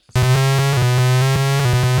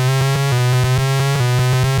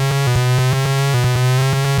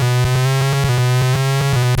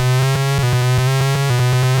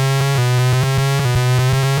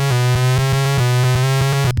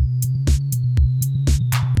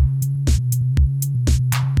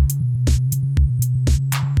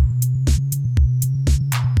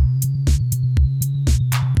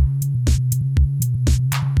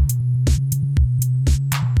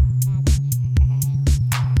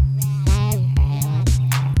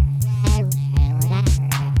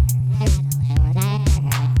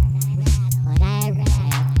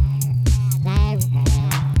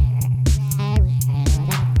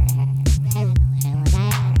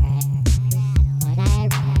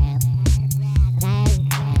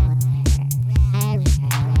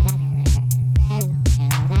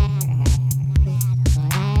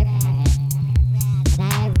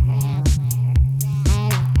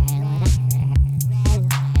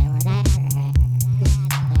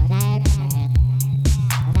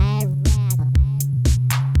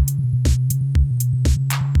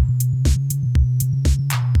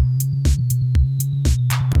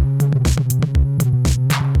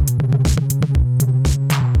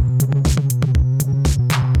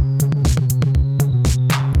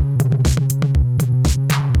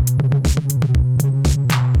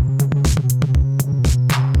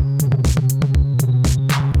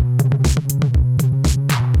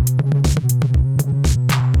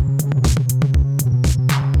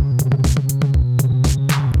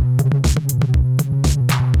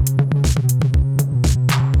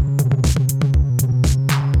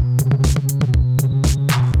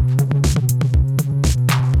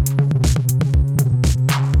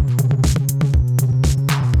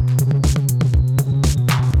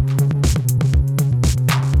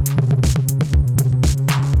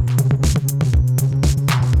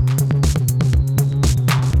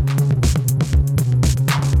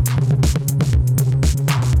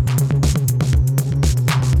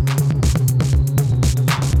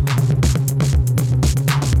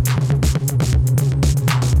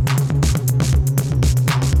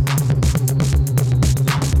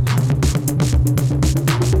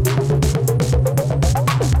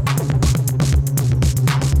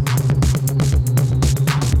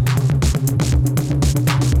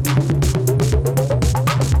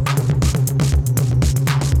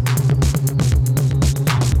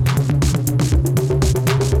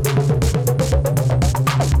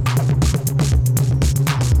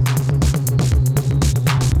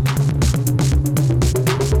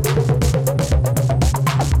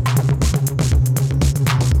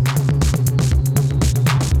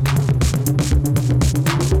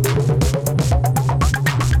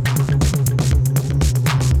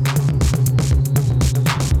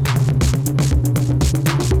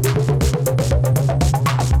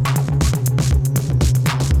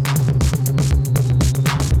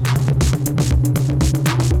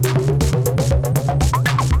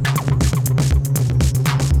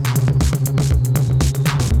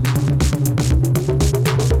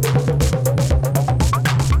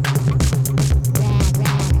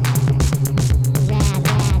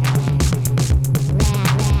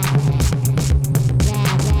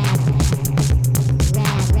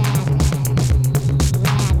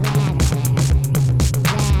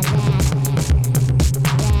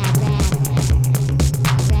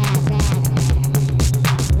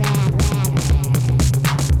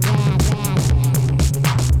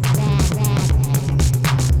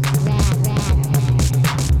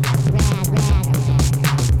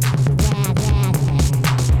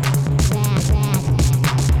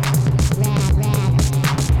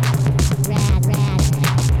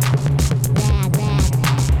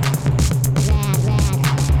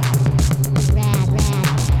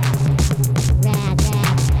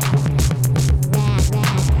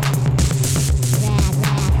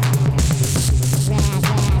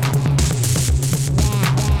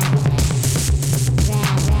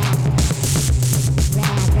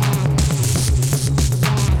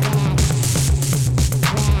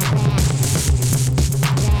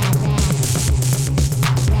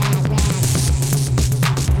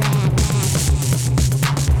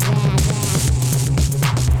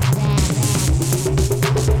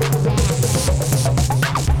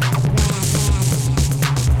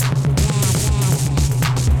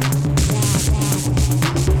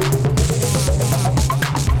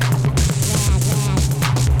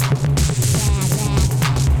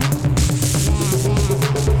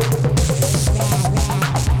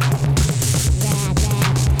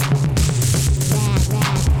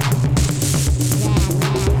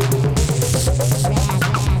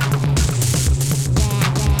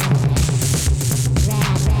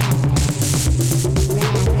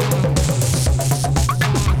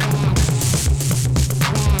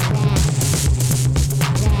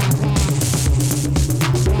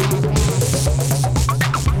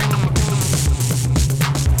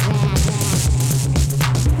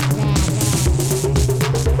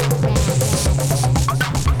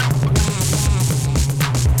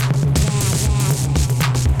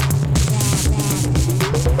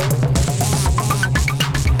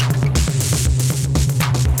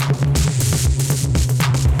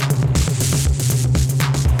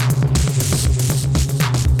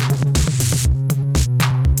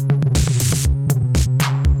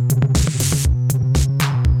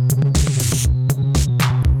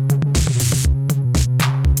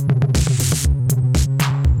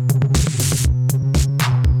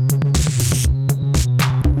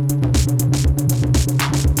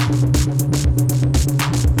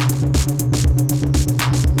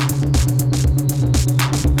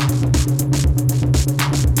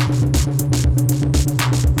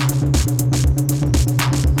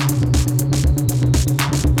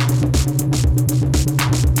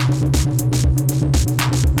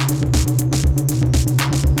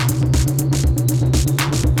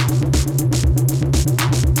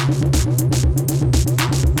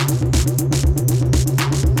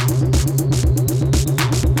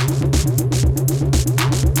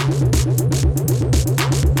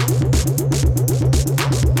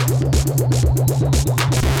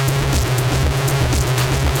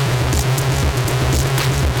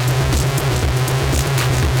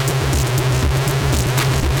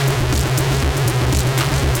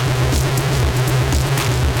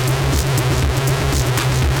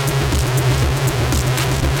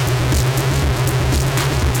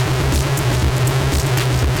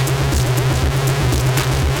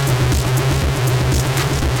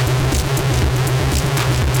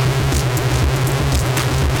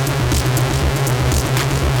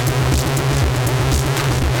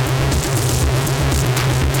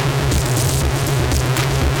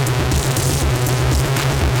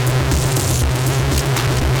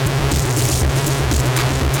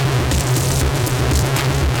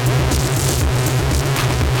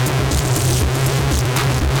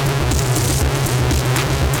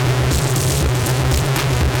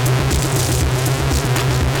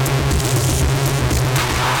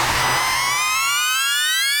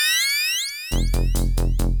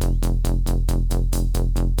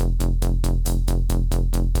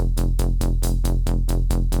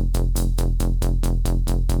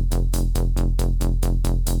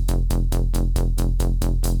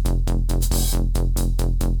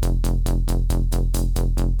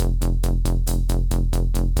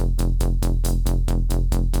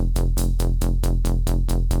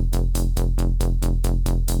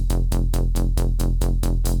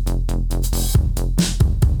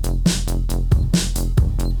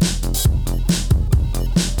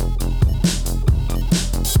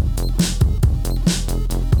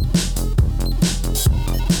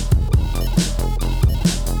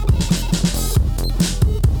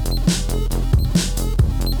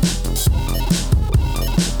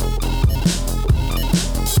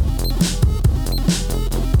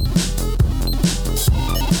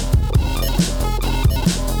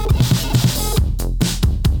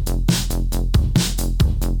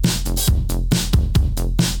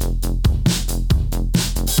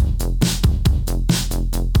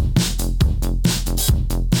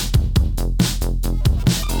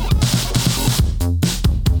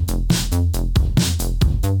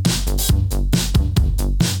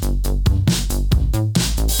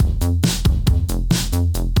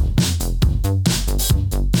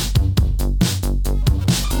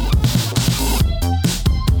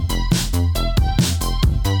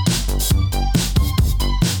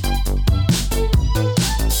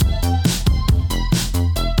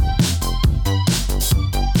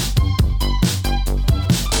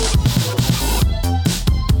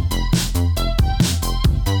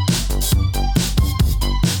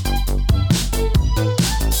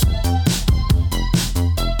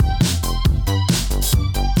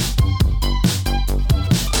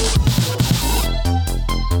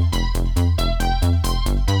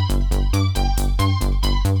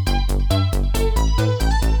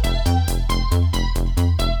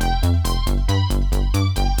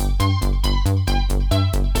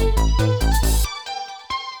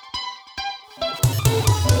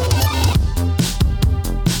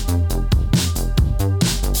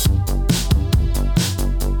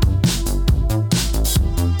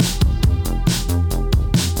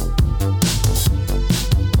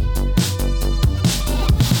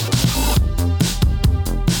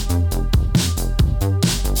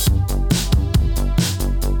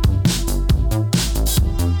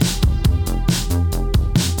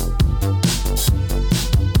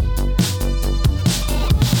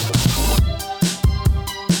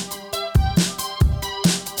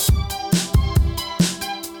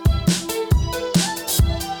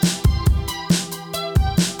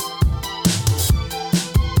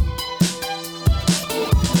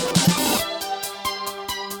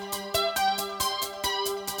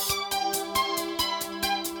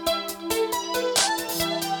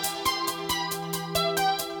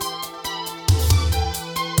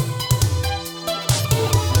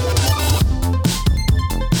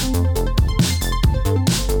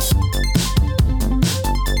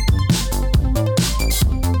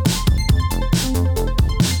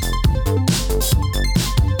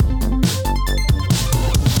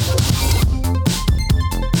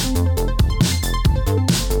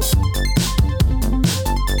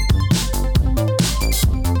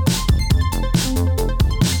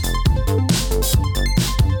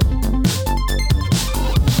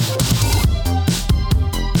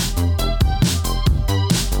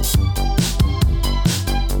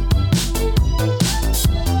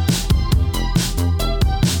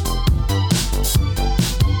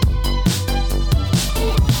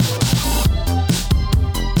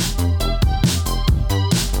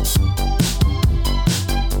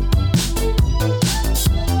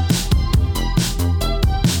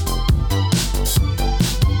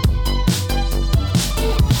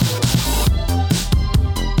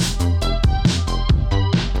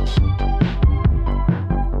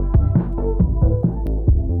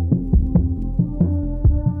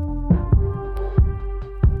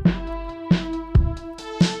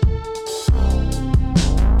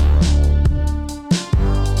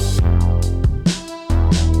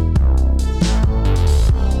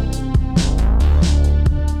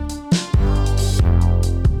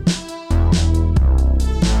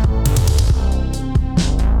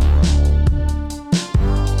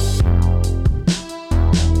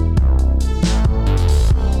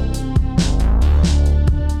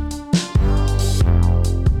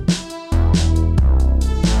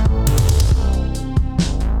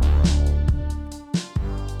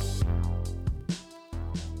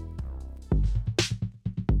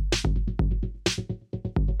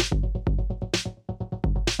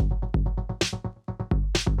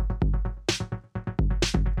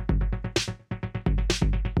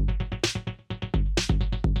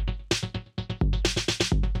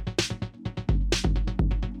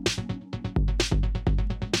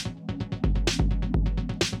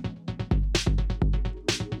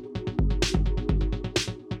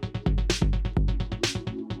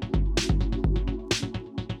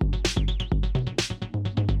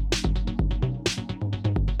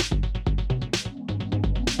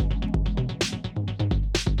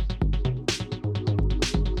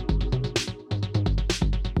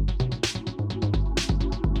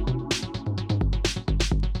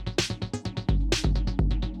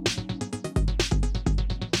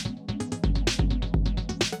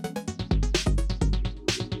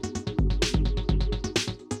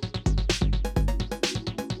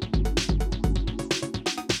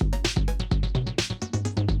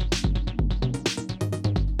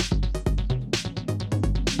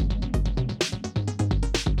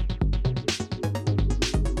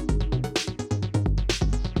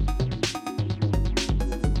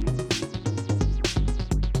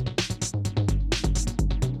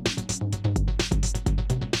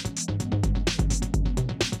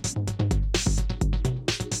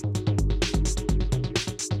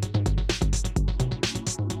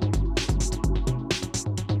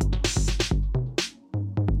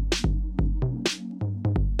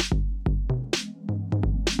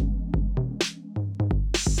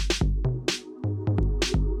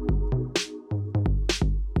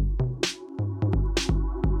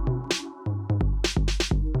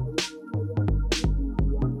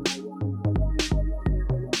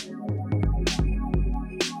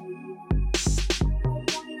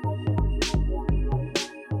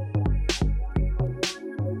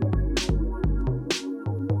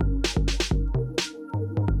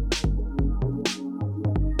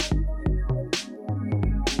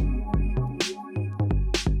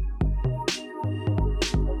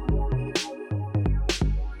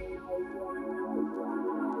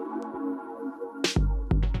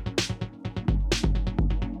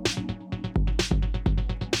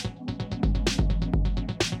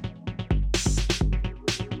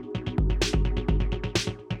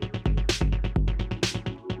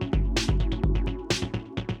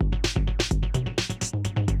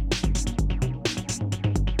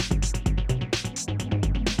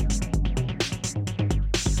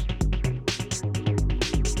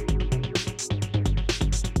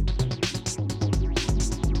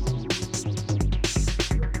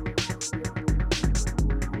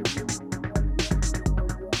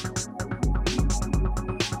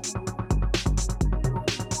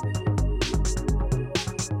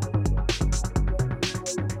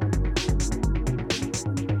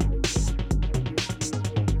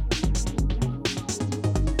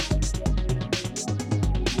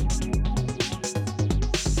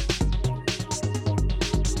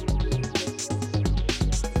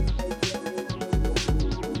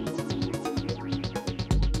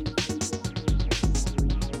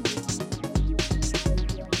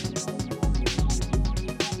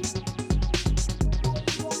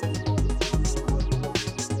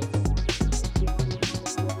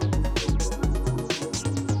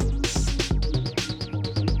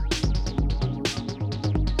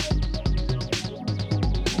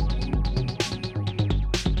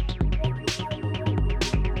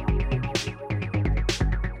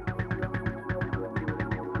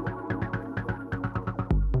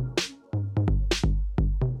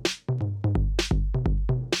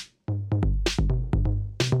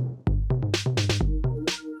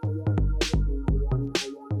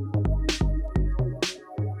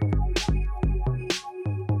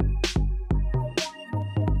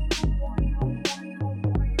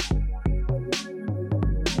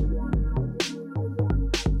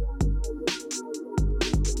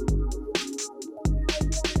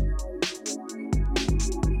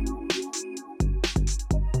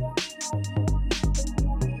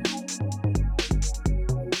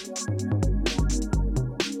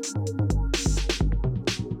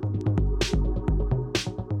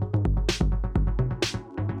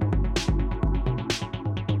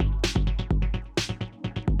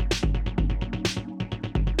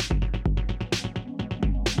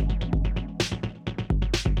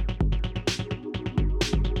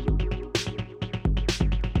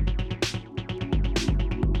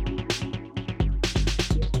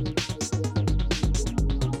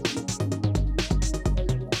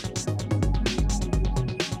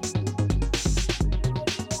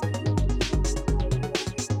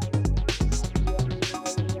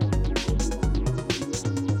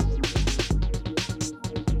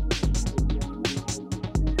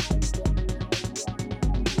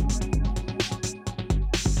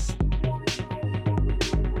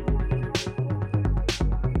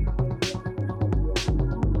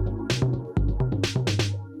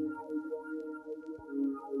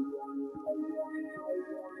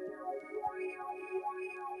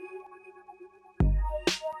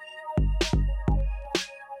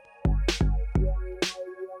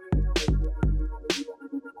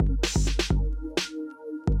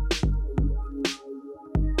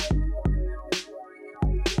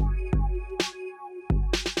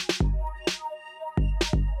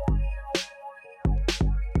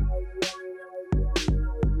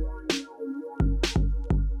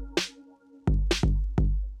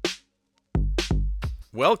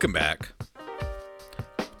 Welcome back.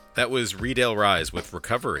 That was Redale Rise with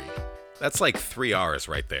Recovery. That's like 3 R's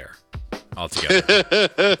right there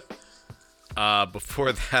altogether.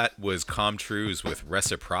 Before that was Comtrues with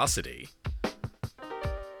Reciprocity.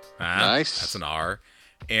 Nice. That's an R.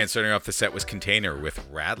 And starting off the set was Container with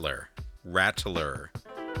Rattler. Rattler.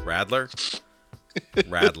 I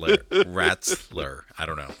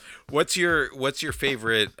don't know. What's your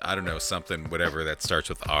favorite, I don't know, something, whatever that starts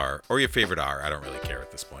with R? Or your favorite R? I don't really care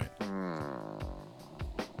at this point.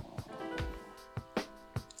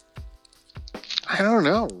 I don't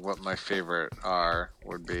know what my favorite R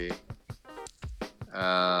would be.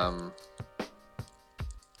 I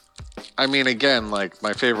mean, again, like,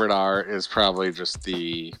 my favorite R is probably just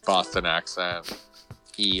the Boston accent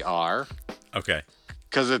ER. Okay.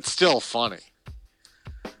 Because it's still funny.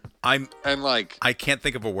 I can't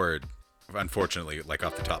think of a word, unfortunately, like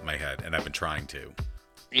off the top of my head, and I've been trying to.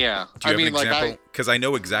 Yeah. Do you have an example? Because I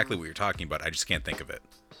know exactly what you're talking about. I just can't think of it.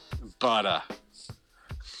 Butter.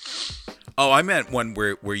 Oh, I meant one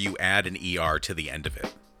where you add an ER to the end of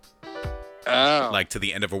it. Oh. Like to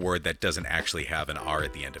the end of a word that doesn't actually have an R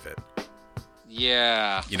at the end of it.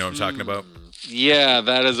 Yeah. You know what I'm talking about? Yeah,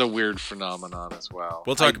 that is a weird phenomenon as well.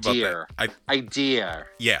 We'll talk about that. Idea.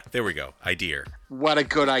 Yeah, there we go. Idea. What a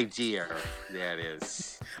good idea that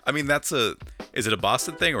is. I mean, is it a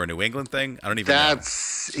Boston thing or a New England thing? I don't even know.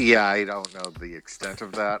 Yeah, I don't know the extent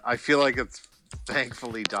of that. I feel like it's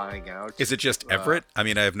thankfully dying out. Is it just Everett? I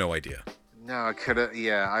mean, I have no idea. No, it could have,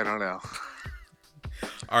 I don't know.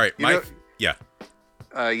 All right, yeah.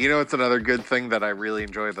 You know, it's another good thing that I really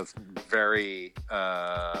enjoy that's very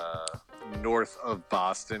north of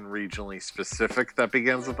Boston, regionally specific, that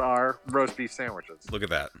begins with R, roast beef sandwiches. Look at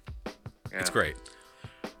that. Yeah. It's great.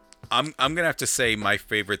 I'm going to have to say my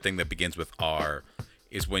favorite thing that begins with R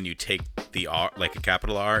is when you take the R, like a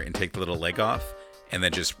capital R, and take the little leg off, and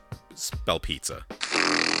then just spell pizza.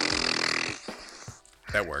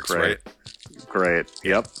 That works, right? Great.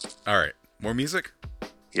 Yep. All right. More music?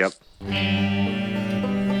 Yep.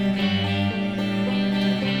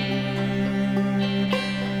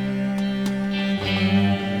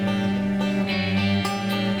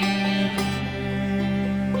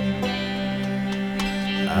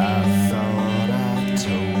 I thought I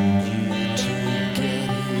told you to get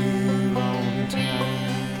here on time.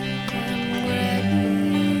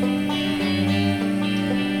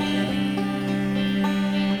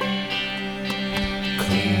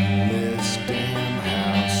 Clean this damn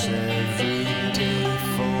house every day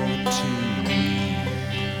for 2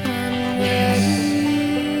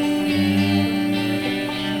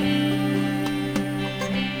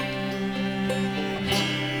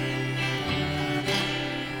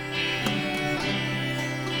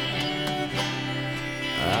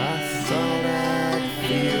 I thought I'd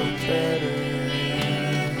feel better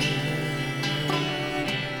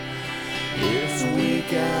if we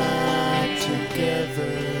got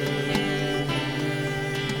together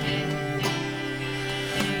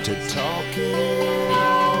to talk it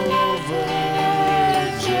all over,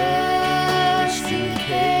 just in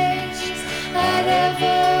case I'd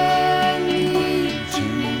ever need to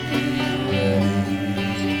be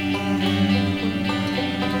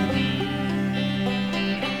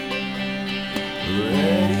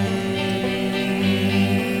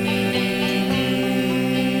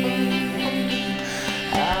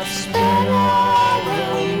I've spent all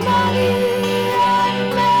the money I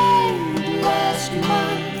made last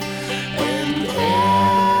month and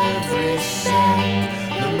every cent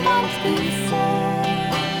the month before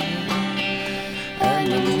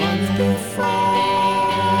and the month before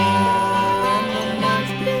and the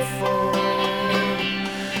month before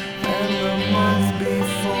and the month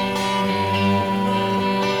before.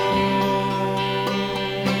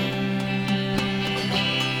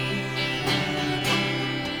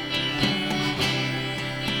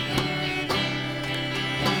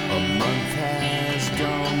 A month has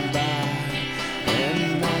gone by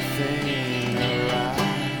and nothing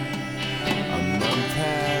arrived. A month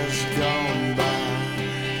has gone by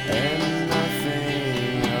and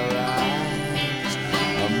nothing arrives.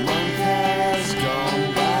 A month has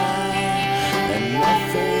gone by and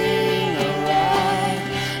nothing arrived.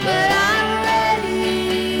 But I'm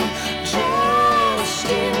ready just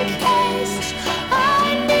in case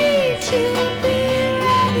I need to be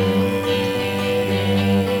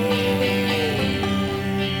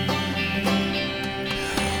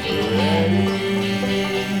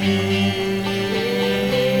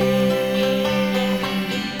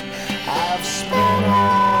I've spent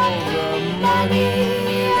all the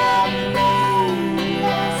money I made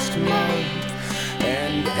last month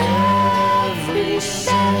and every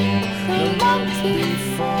cent the month before.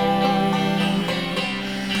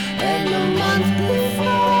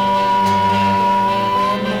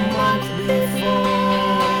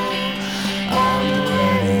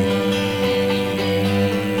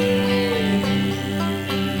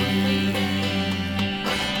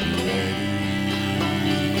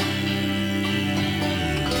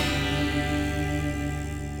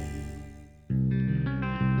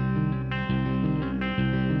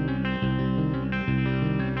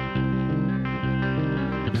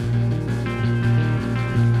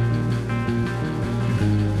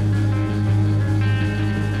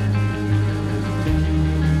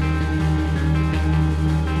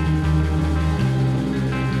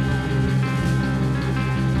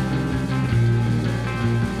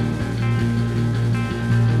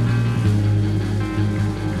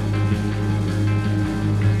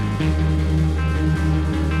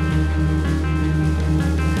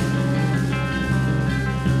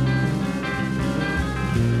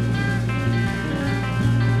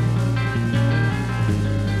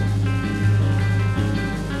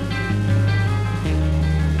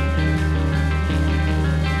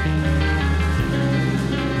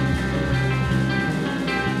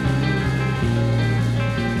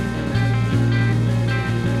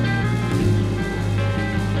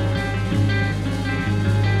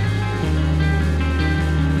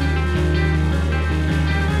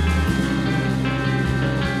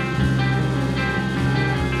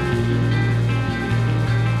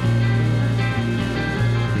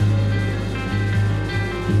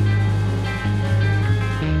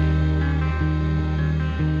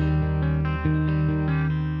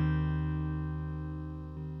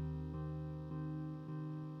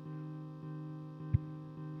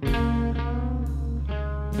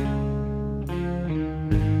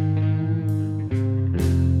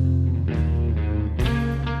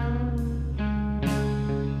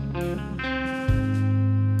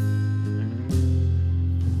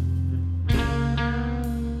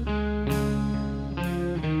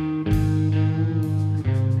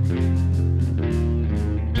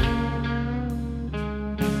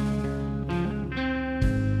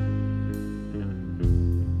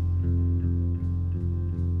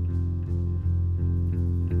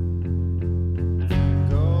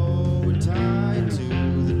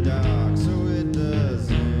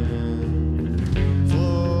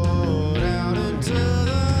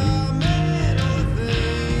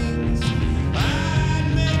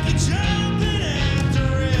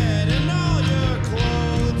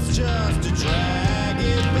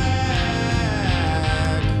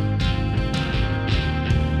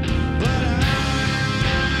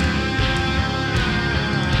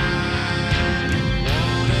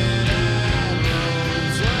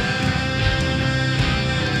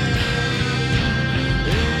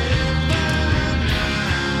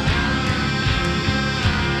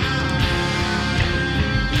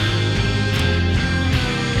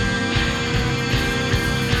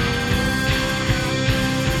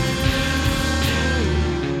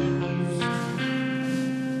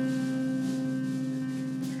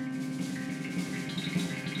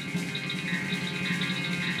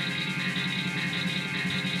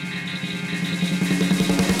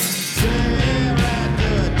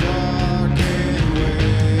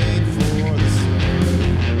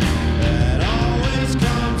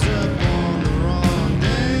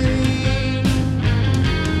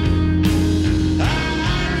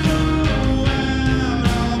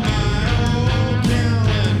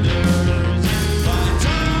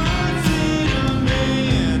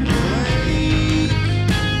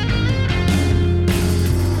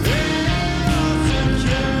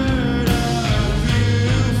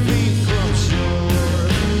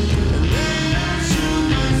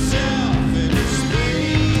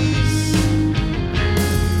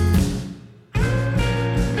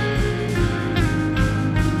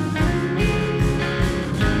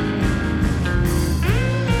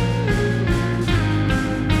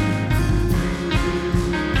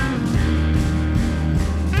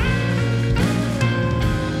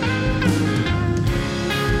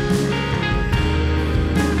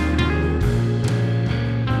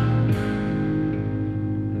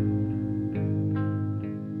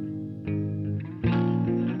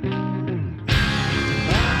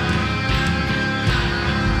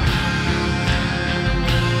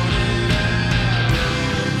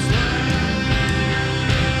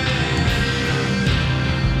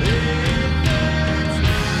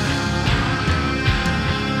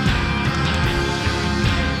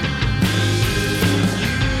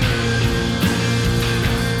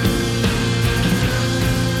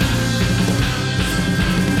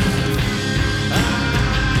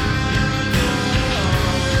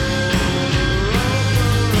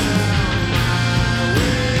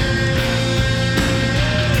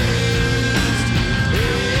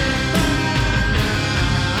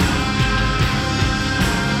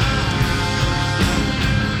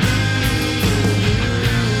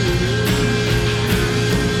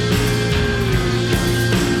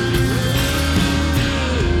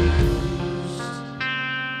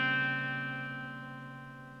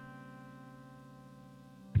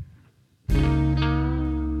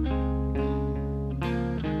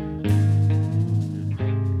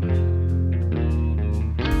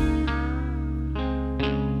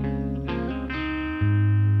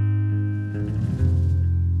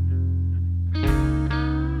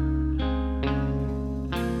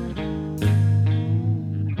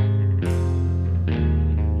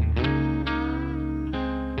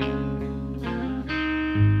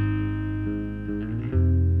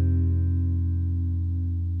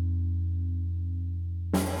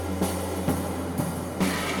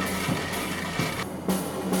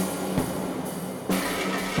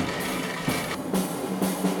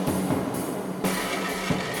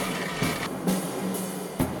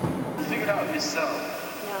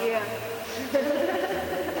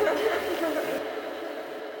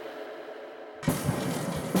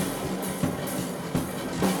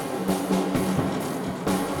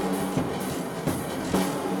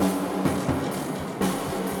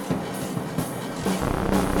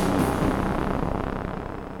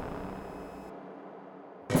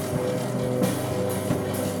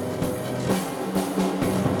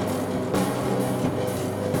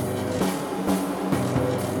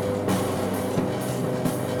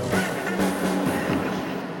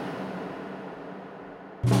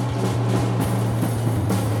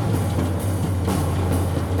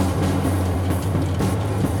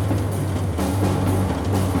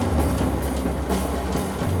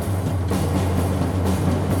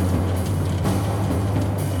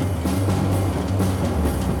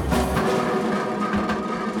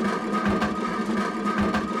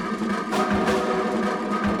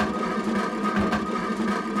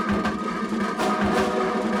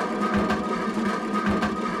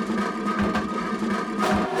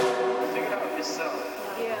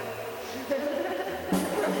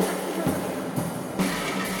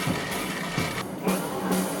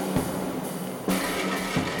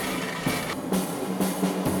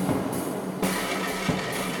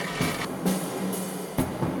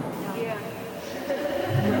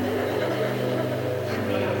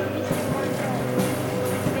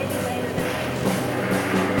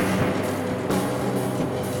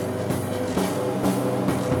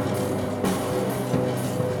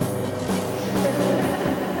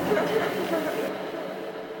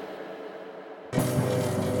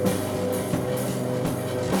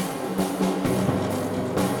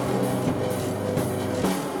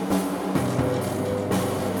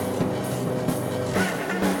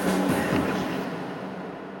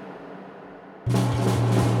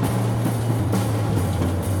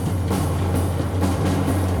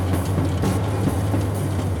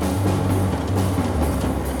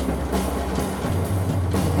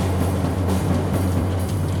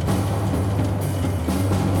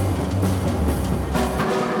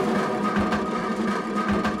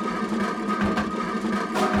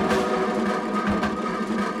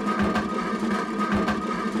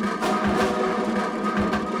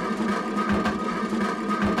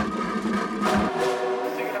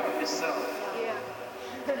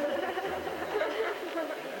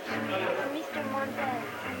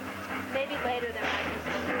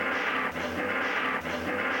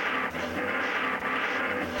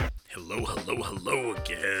 Hello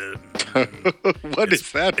again. What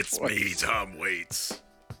is that? It's voice? me, Tom Waits.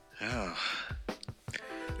 Oh.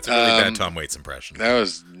 It's a really bad Tom Waits impression. That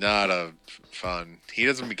was not a fun. He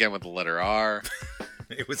doesn't begin with the letter R.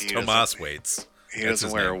 It was He Tomas Waits. He That's doesn't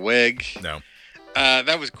his wear a name. wig. No.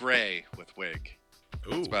 That was Gray with wig.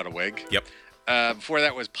 Ooh. It's about a wig. Yep. Before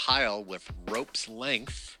that was Pile with Rope's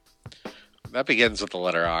Length. That begins with the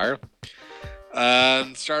letter R.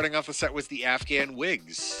 Starting off the set was the Afghan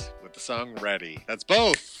Wigs with the song Ready. That's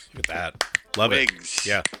both. Look at that. Love Wigs. it.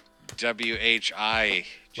 Yeah. WHI.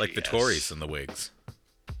 Like the Tories and the Wigs.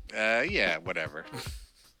 Yeah, whatever.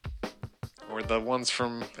 Or the ones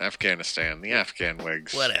from Afghanistan, the Afghan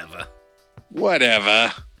Wigs. Whatever.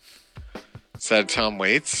 Said Tom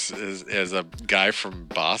Waits is a guy from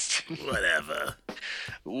Boston. Whatever.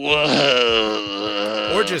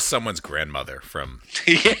 Whoa. Or just someone's grandmother from.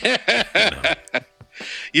 Yeah.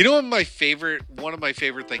 You know what one of my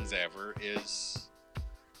favorite things ever is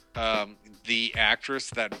the actress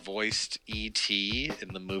that voiced E.T.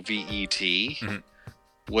 in the movie E.T.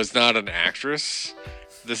 was not an actress.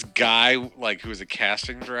 This guy, like, who was a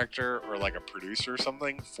casting director or like a producer or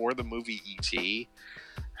something for the movie E.T.,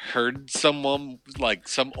 heard someone, like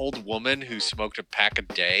some old woman who smoked a pack a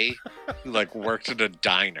day, who like worked at a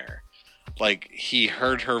diner. Like, he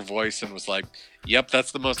heard her voice and was like, "Yep,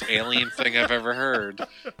 that's the most alien thing I've ever heard.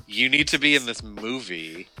 You need to be in this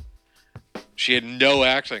movie." She had no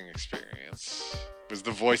acting experience. It was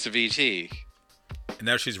the voice of E.T. And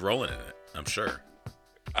now she's rolling in it, I'm sure.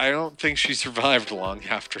 I don't think she survived long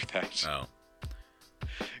after that. Oh.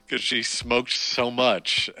 Because she smoked so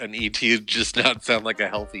much, and E.T. just not sound like a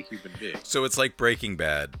healthy human being. So it's like Breaking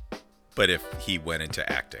Bad, but if he went into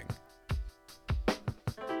acting.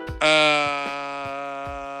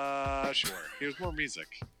 Sure. Here's more music.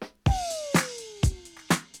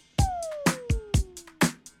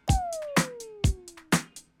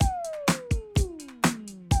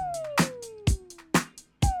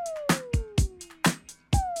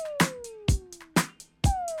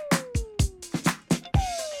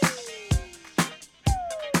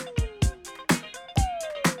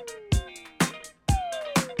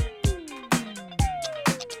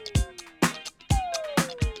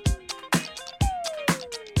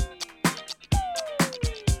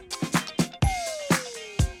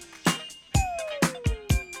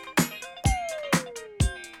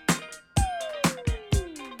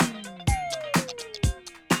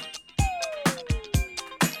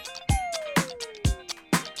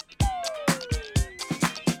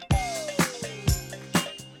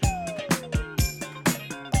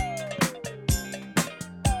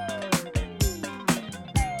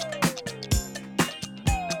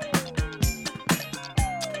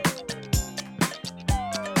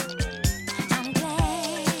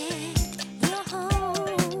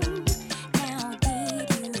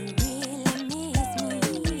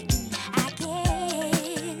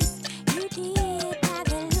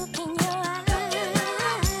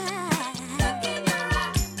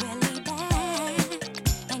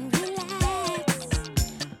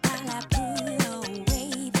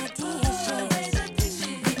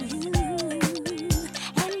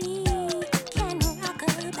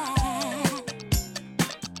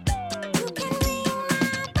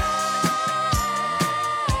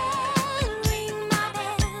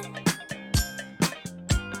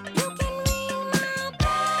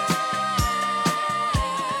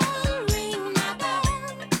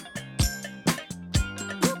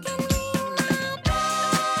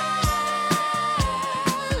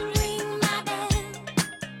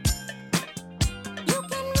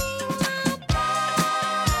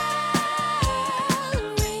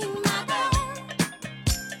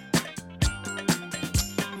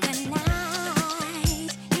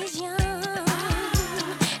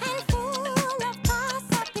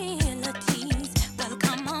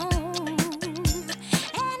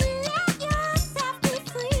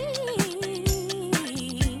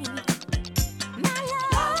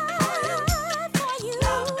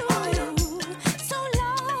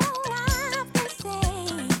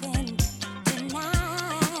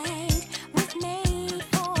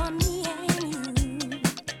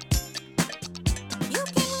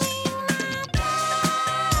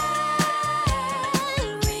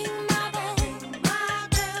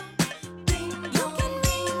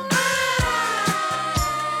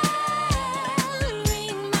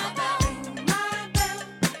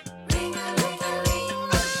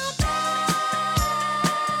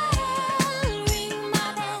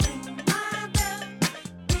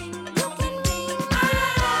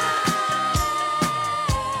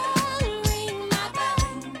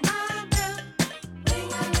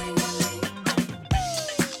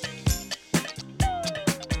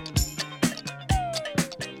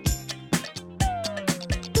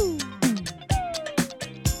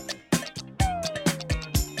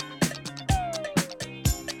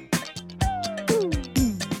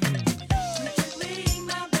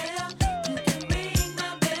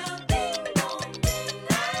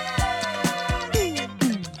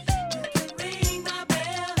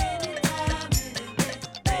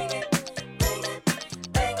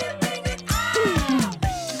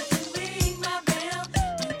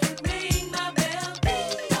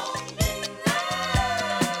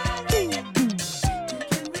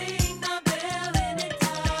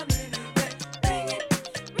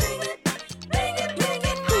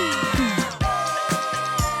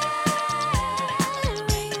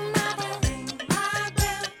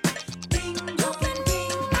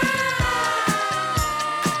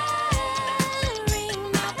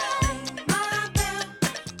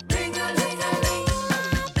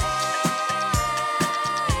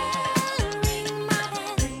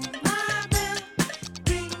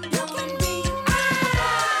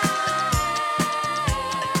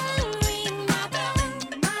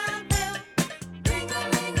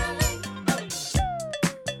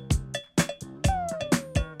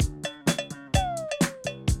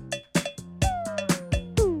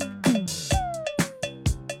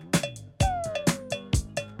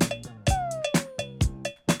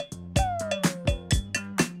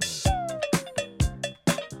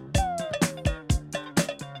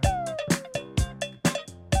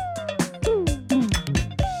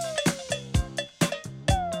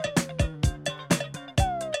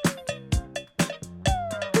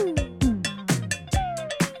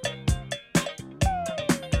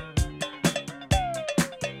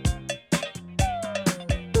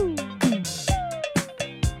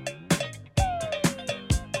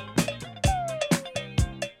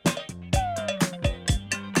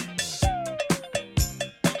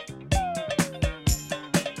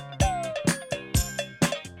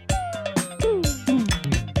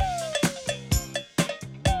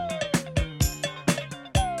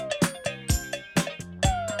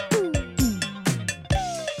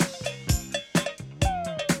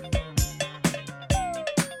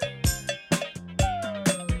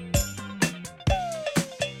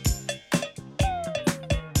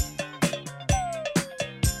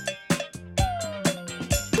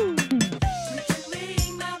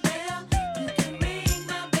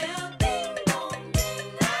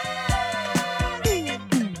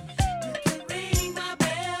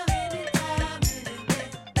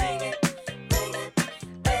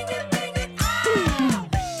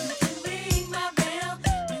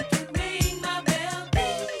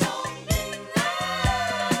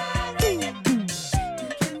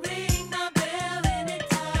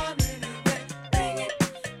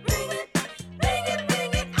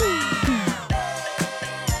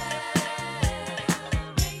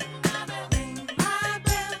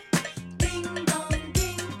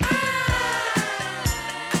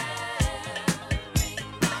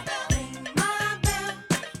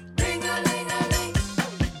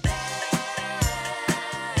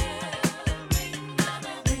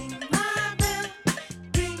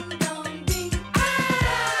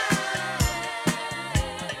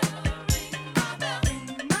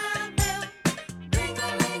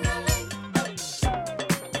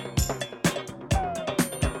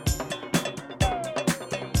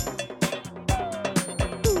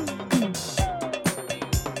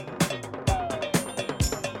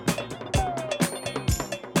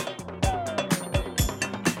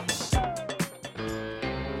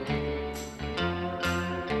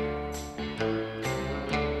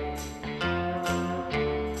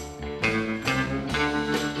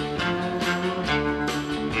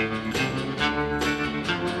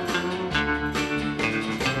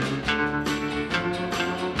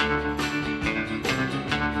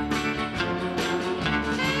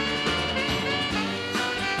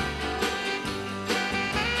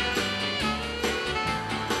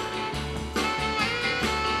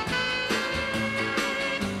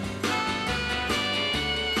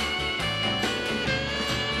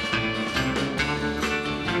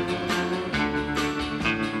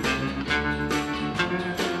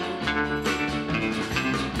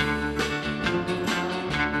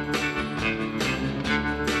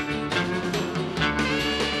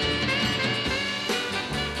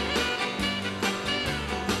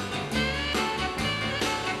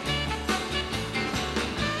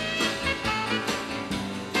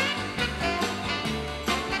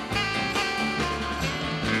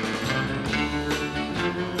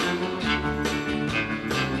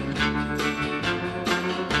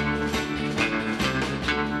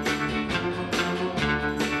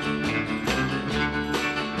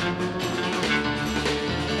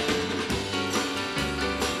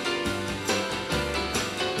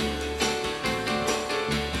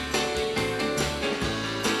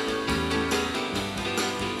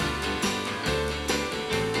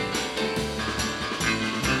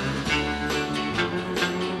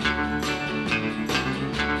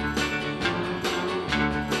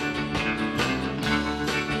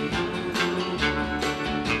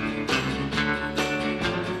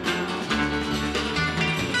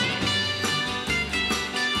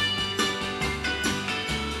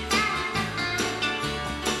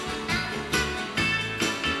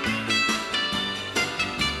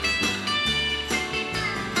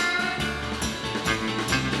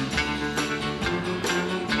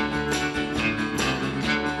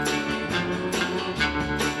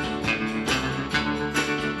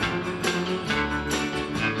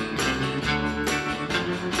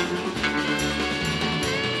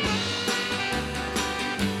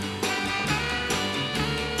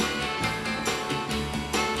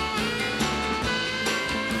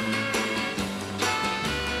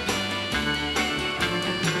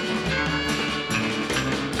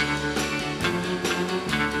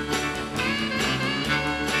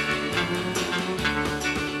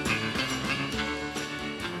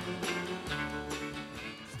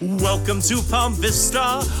 Welcome to Palm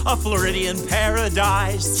Vista, a Floridian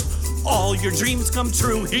paradise. All your dreams come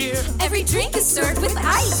true here. Every drink is served with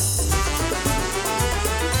ice.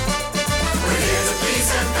 We're here to please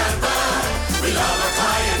and pamper. We love our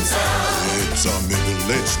clientele. It's a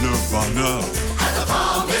middle-aged Nirvana At the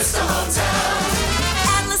Palm Vista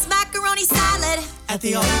Hotel. Endless macaroni salad At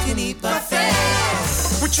the all-you-can-eat buffet.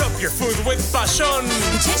 We chop your food with passion.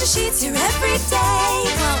 We change the sheets here every day.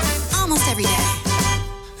 Well, almost every day.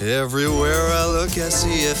 Everywhere I look, I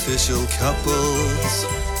see official couples.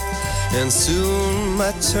 And soon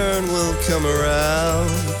my turn will come around.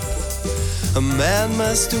 A man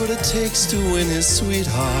must do what it takes to win his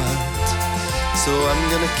sweetheart. So I'm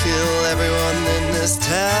gonna kill everyone in this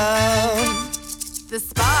town. The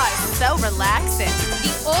spa is so relaxing.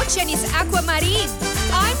 The ocean is aquamarine.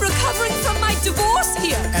 I'm recovering from my divorce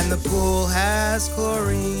here. And the pool has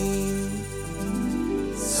chlorine.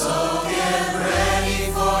 So get ready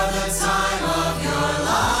for the time of your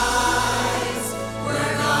lives.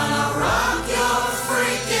 We're gonna rock your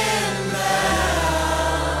freaking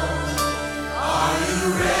bell. Are you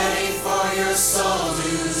ready for your soul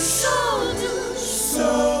douche? Soul douche.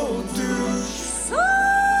 Soul douche.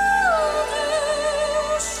 Soul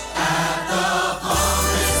douche. At the Palm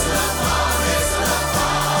Vista, Palm Vista,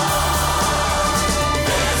 Palm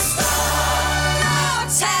Vista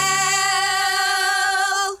Hotel.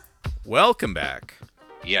 Welcome back.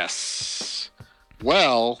 Yes.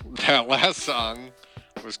 Well, that last song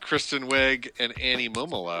was Kristen Wiig and Annie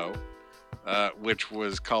Mumolo, which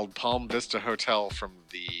was called Palm Vista Hotel from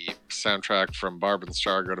the soundtrack from Barb and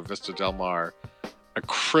Star Go to Vista Del Mar, a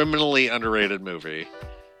criminally underrated movie.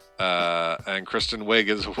 And Kristen Wiig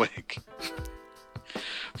is a wig.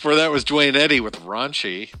 Before that was Dwayne Eddy with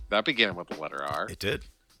Raunchy. That began with the letter R. It did.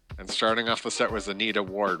 And starting off the set was Anita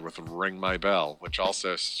Ward with Ring My Bell, which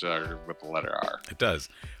also started with the letter R. It does.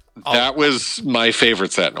 That was my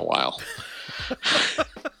favorite set in a while.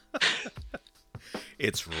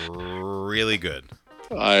 It's really good.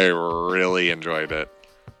 I really enjoyed it.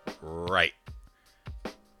 Right.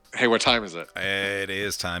 Hey, what time is it? It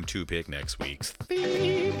is time to pick next week's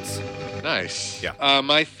themes. Nice. Yeah.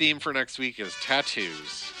 My theme for next week is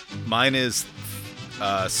tattoos. Mine is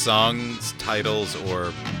songs, titles,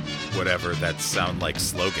 or whatever that sound like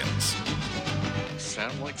slogans.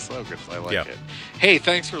 Sound like slogans. I like Yeah. it. Hey,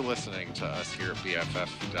 thanks for listening to us here at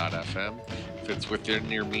BFF.FM. If it's within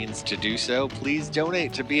your means to do so, please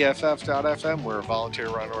donate to BFF.FM. We're a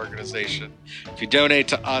volunteer-run organization. If you donate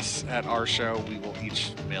to us at our show, we will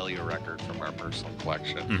each mail you a record from our personal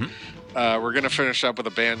collection. We're going to finish up with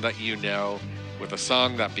a band that you know, with a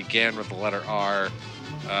song that began with the letter R,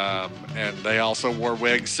 and they also wore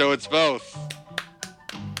wigs, so it's both.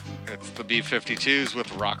 It's the B-52s with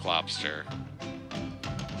Rock Lobster.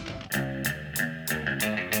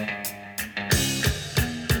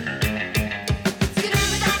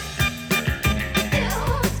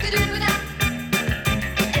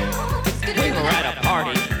 We were at a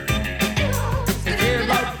party. The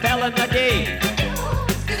earlobe fell in the day.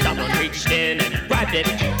 Someone reached in and grabbed it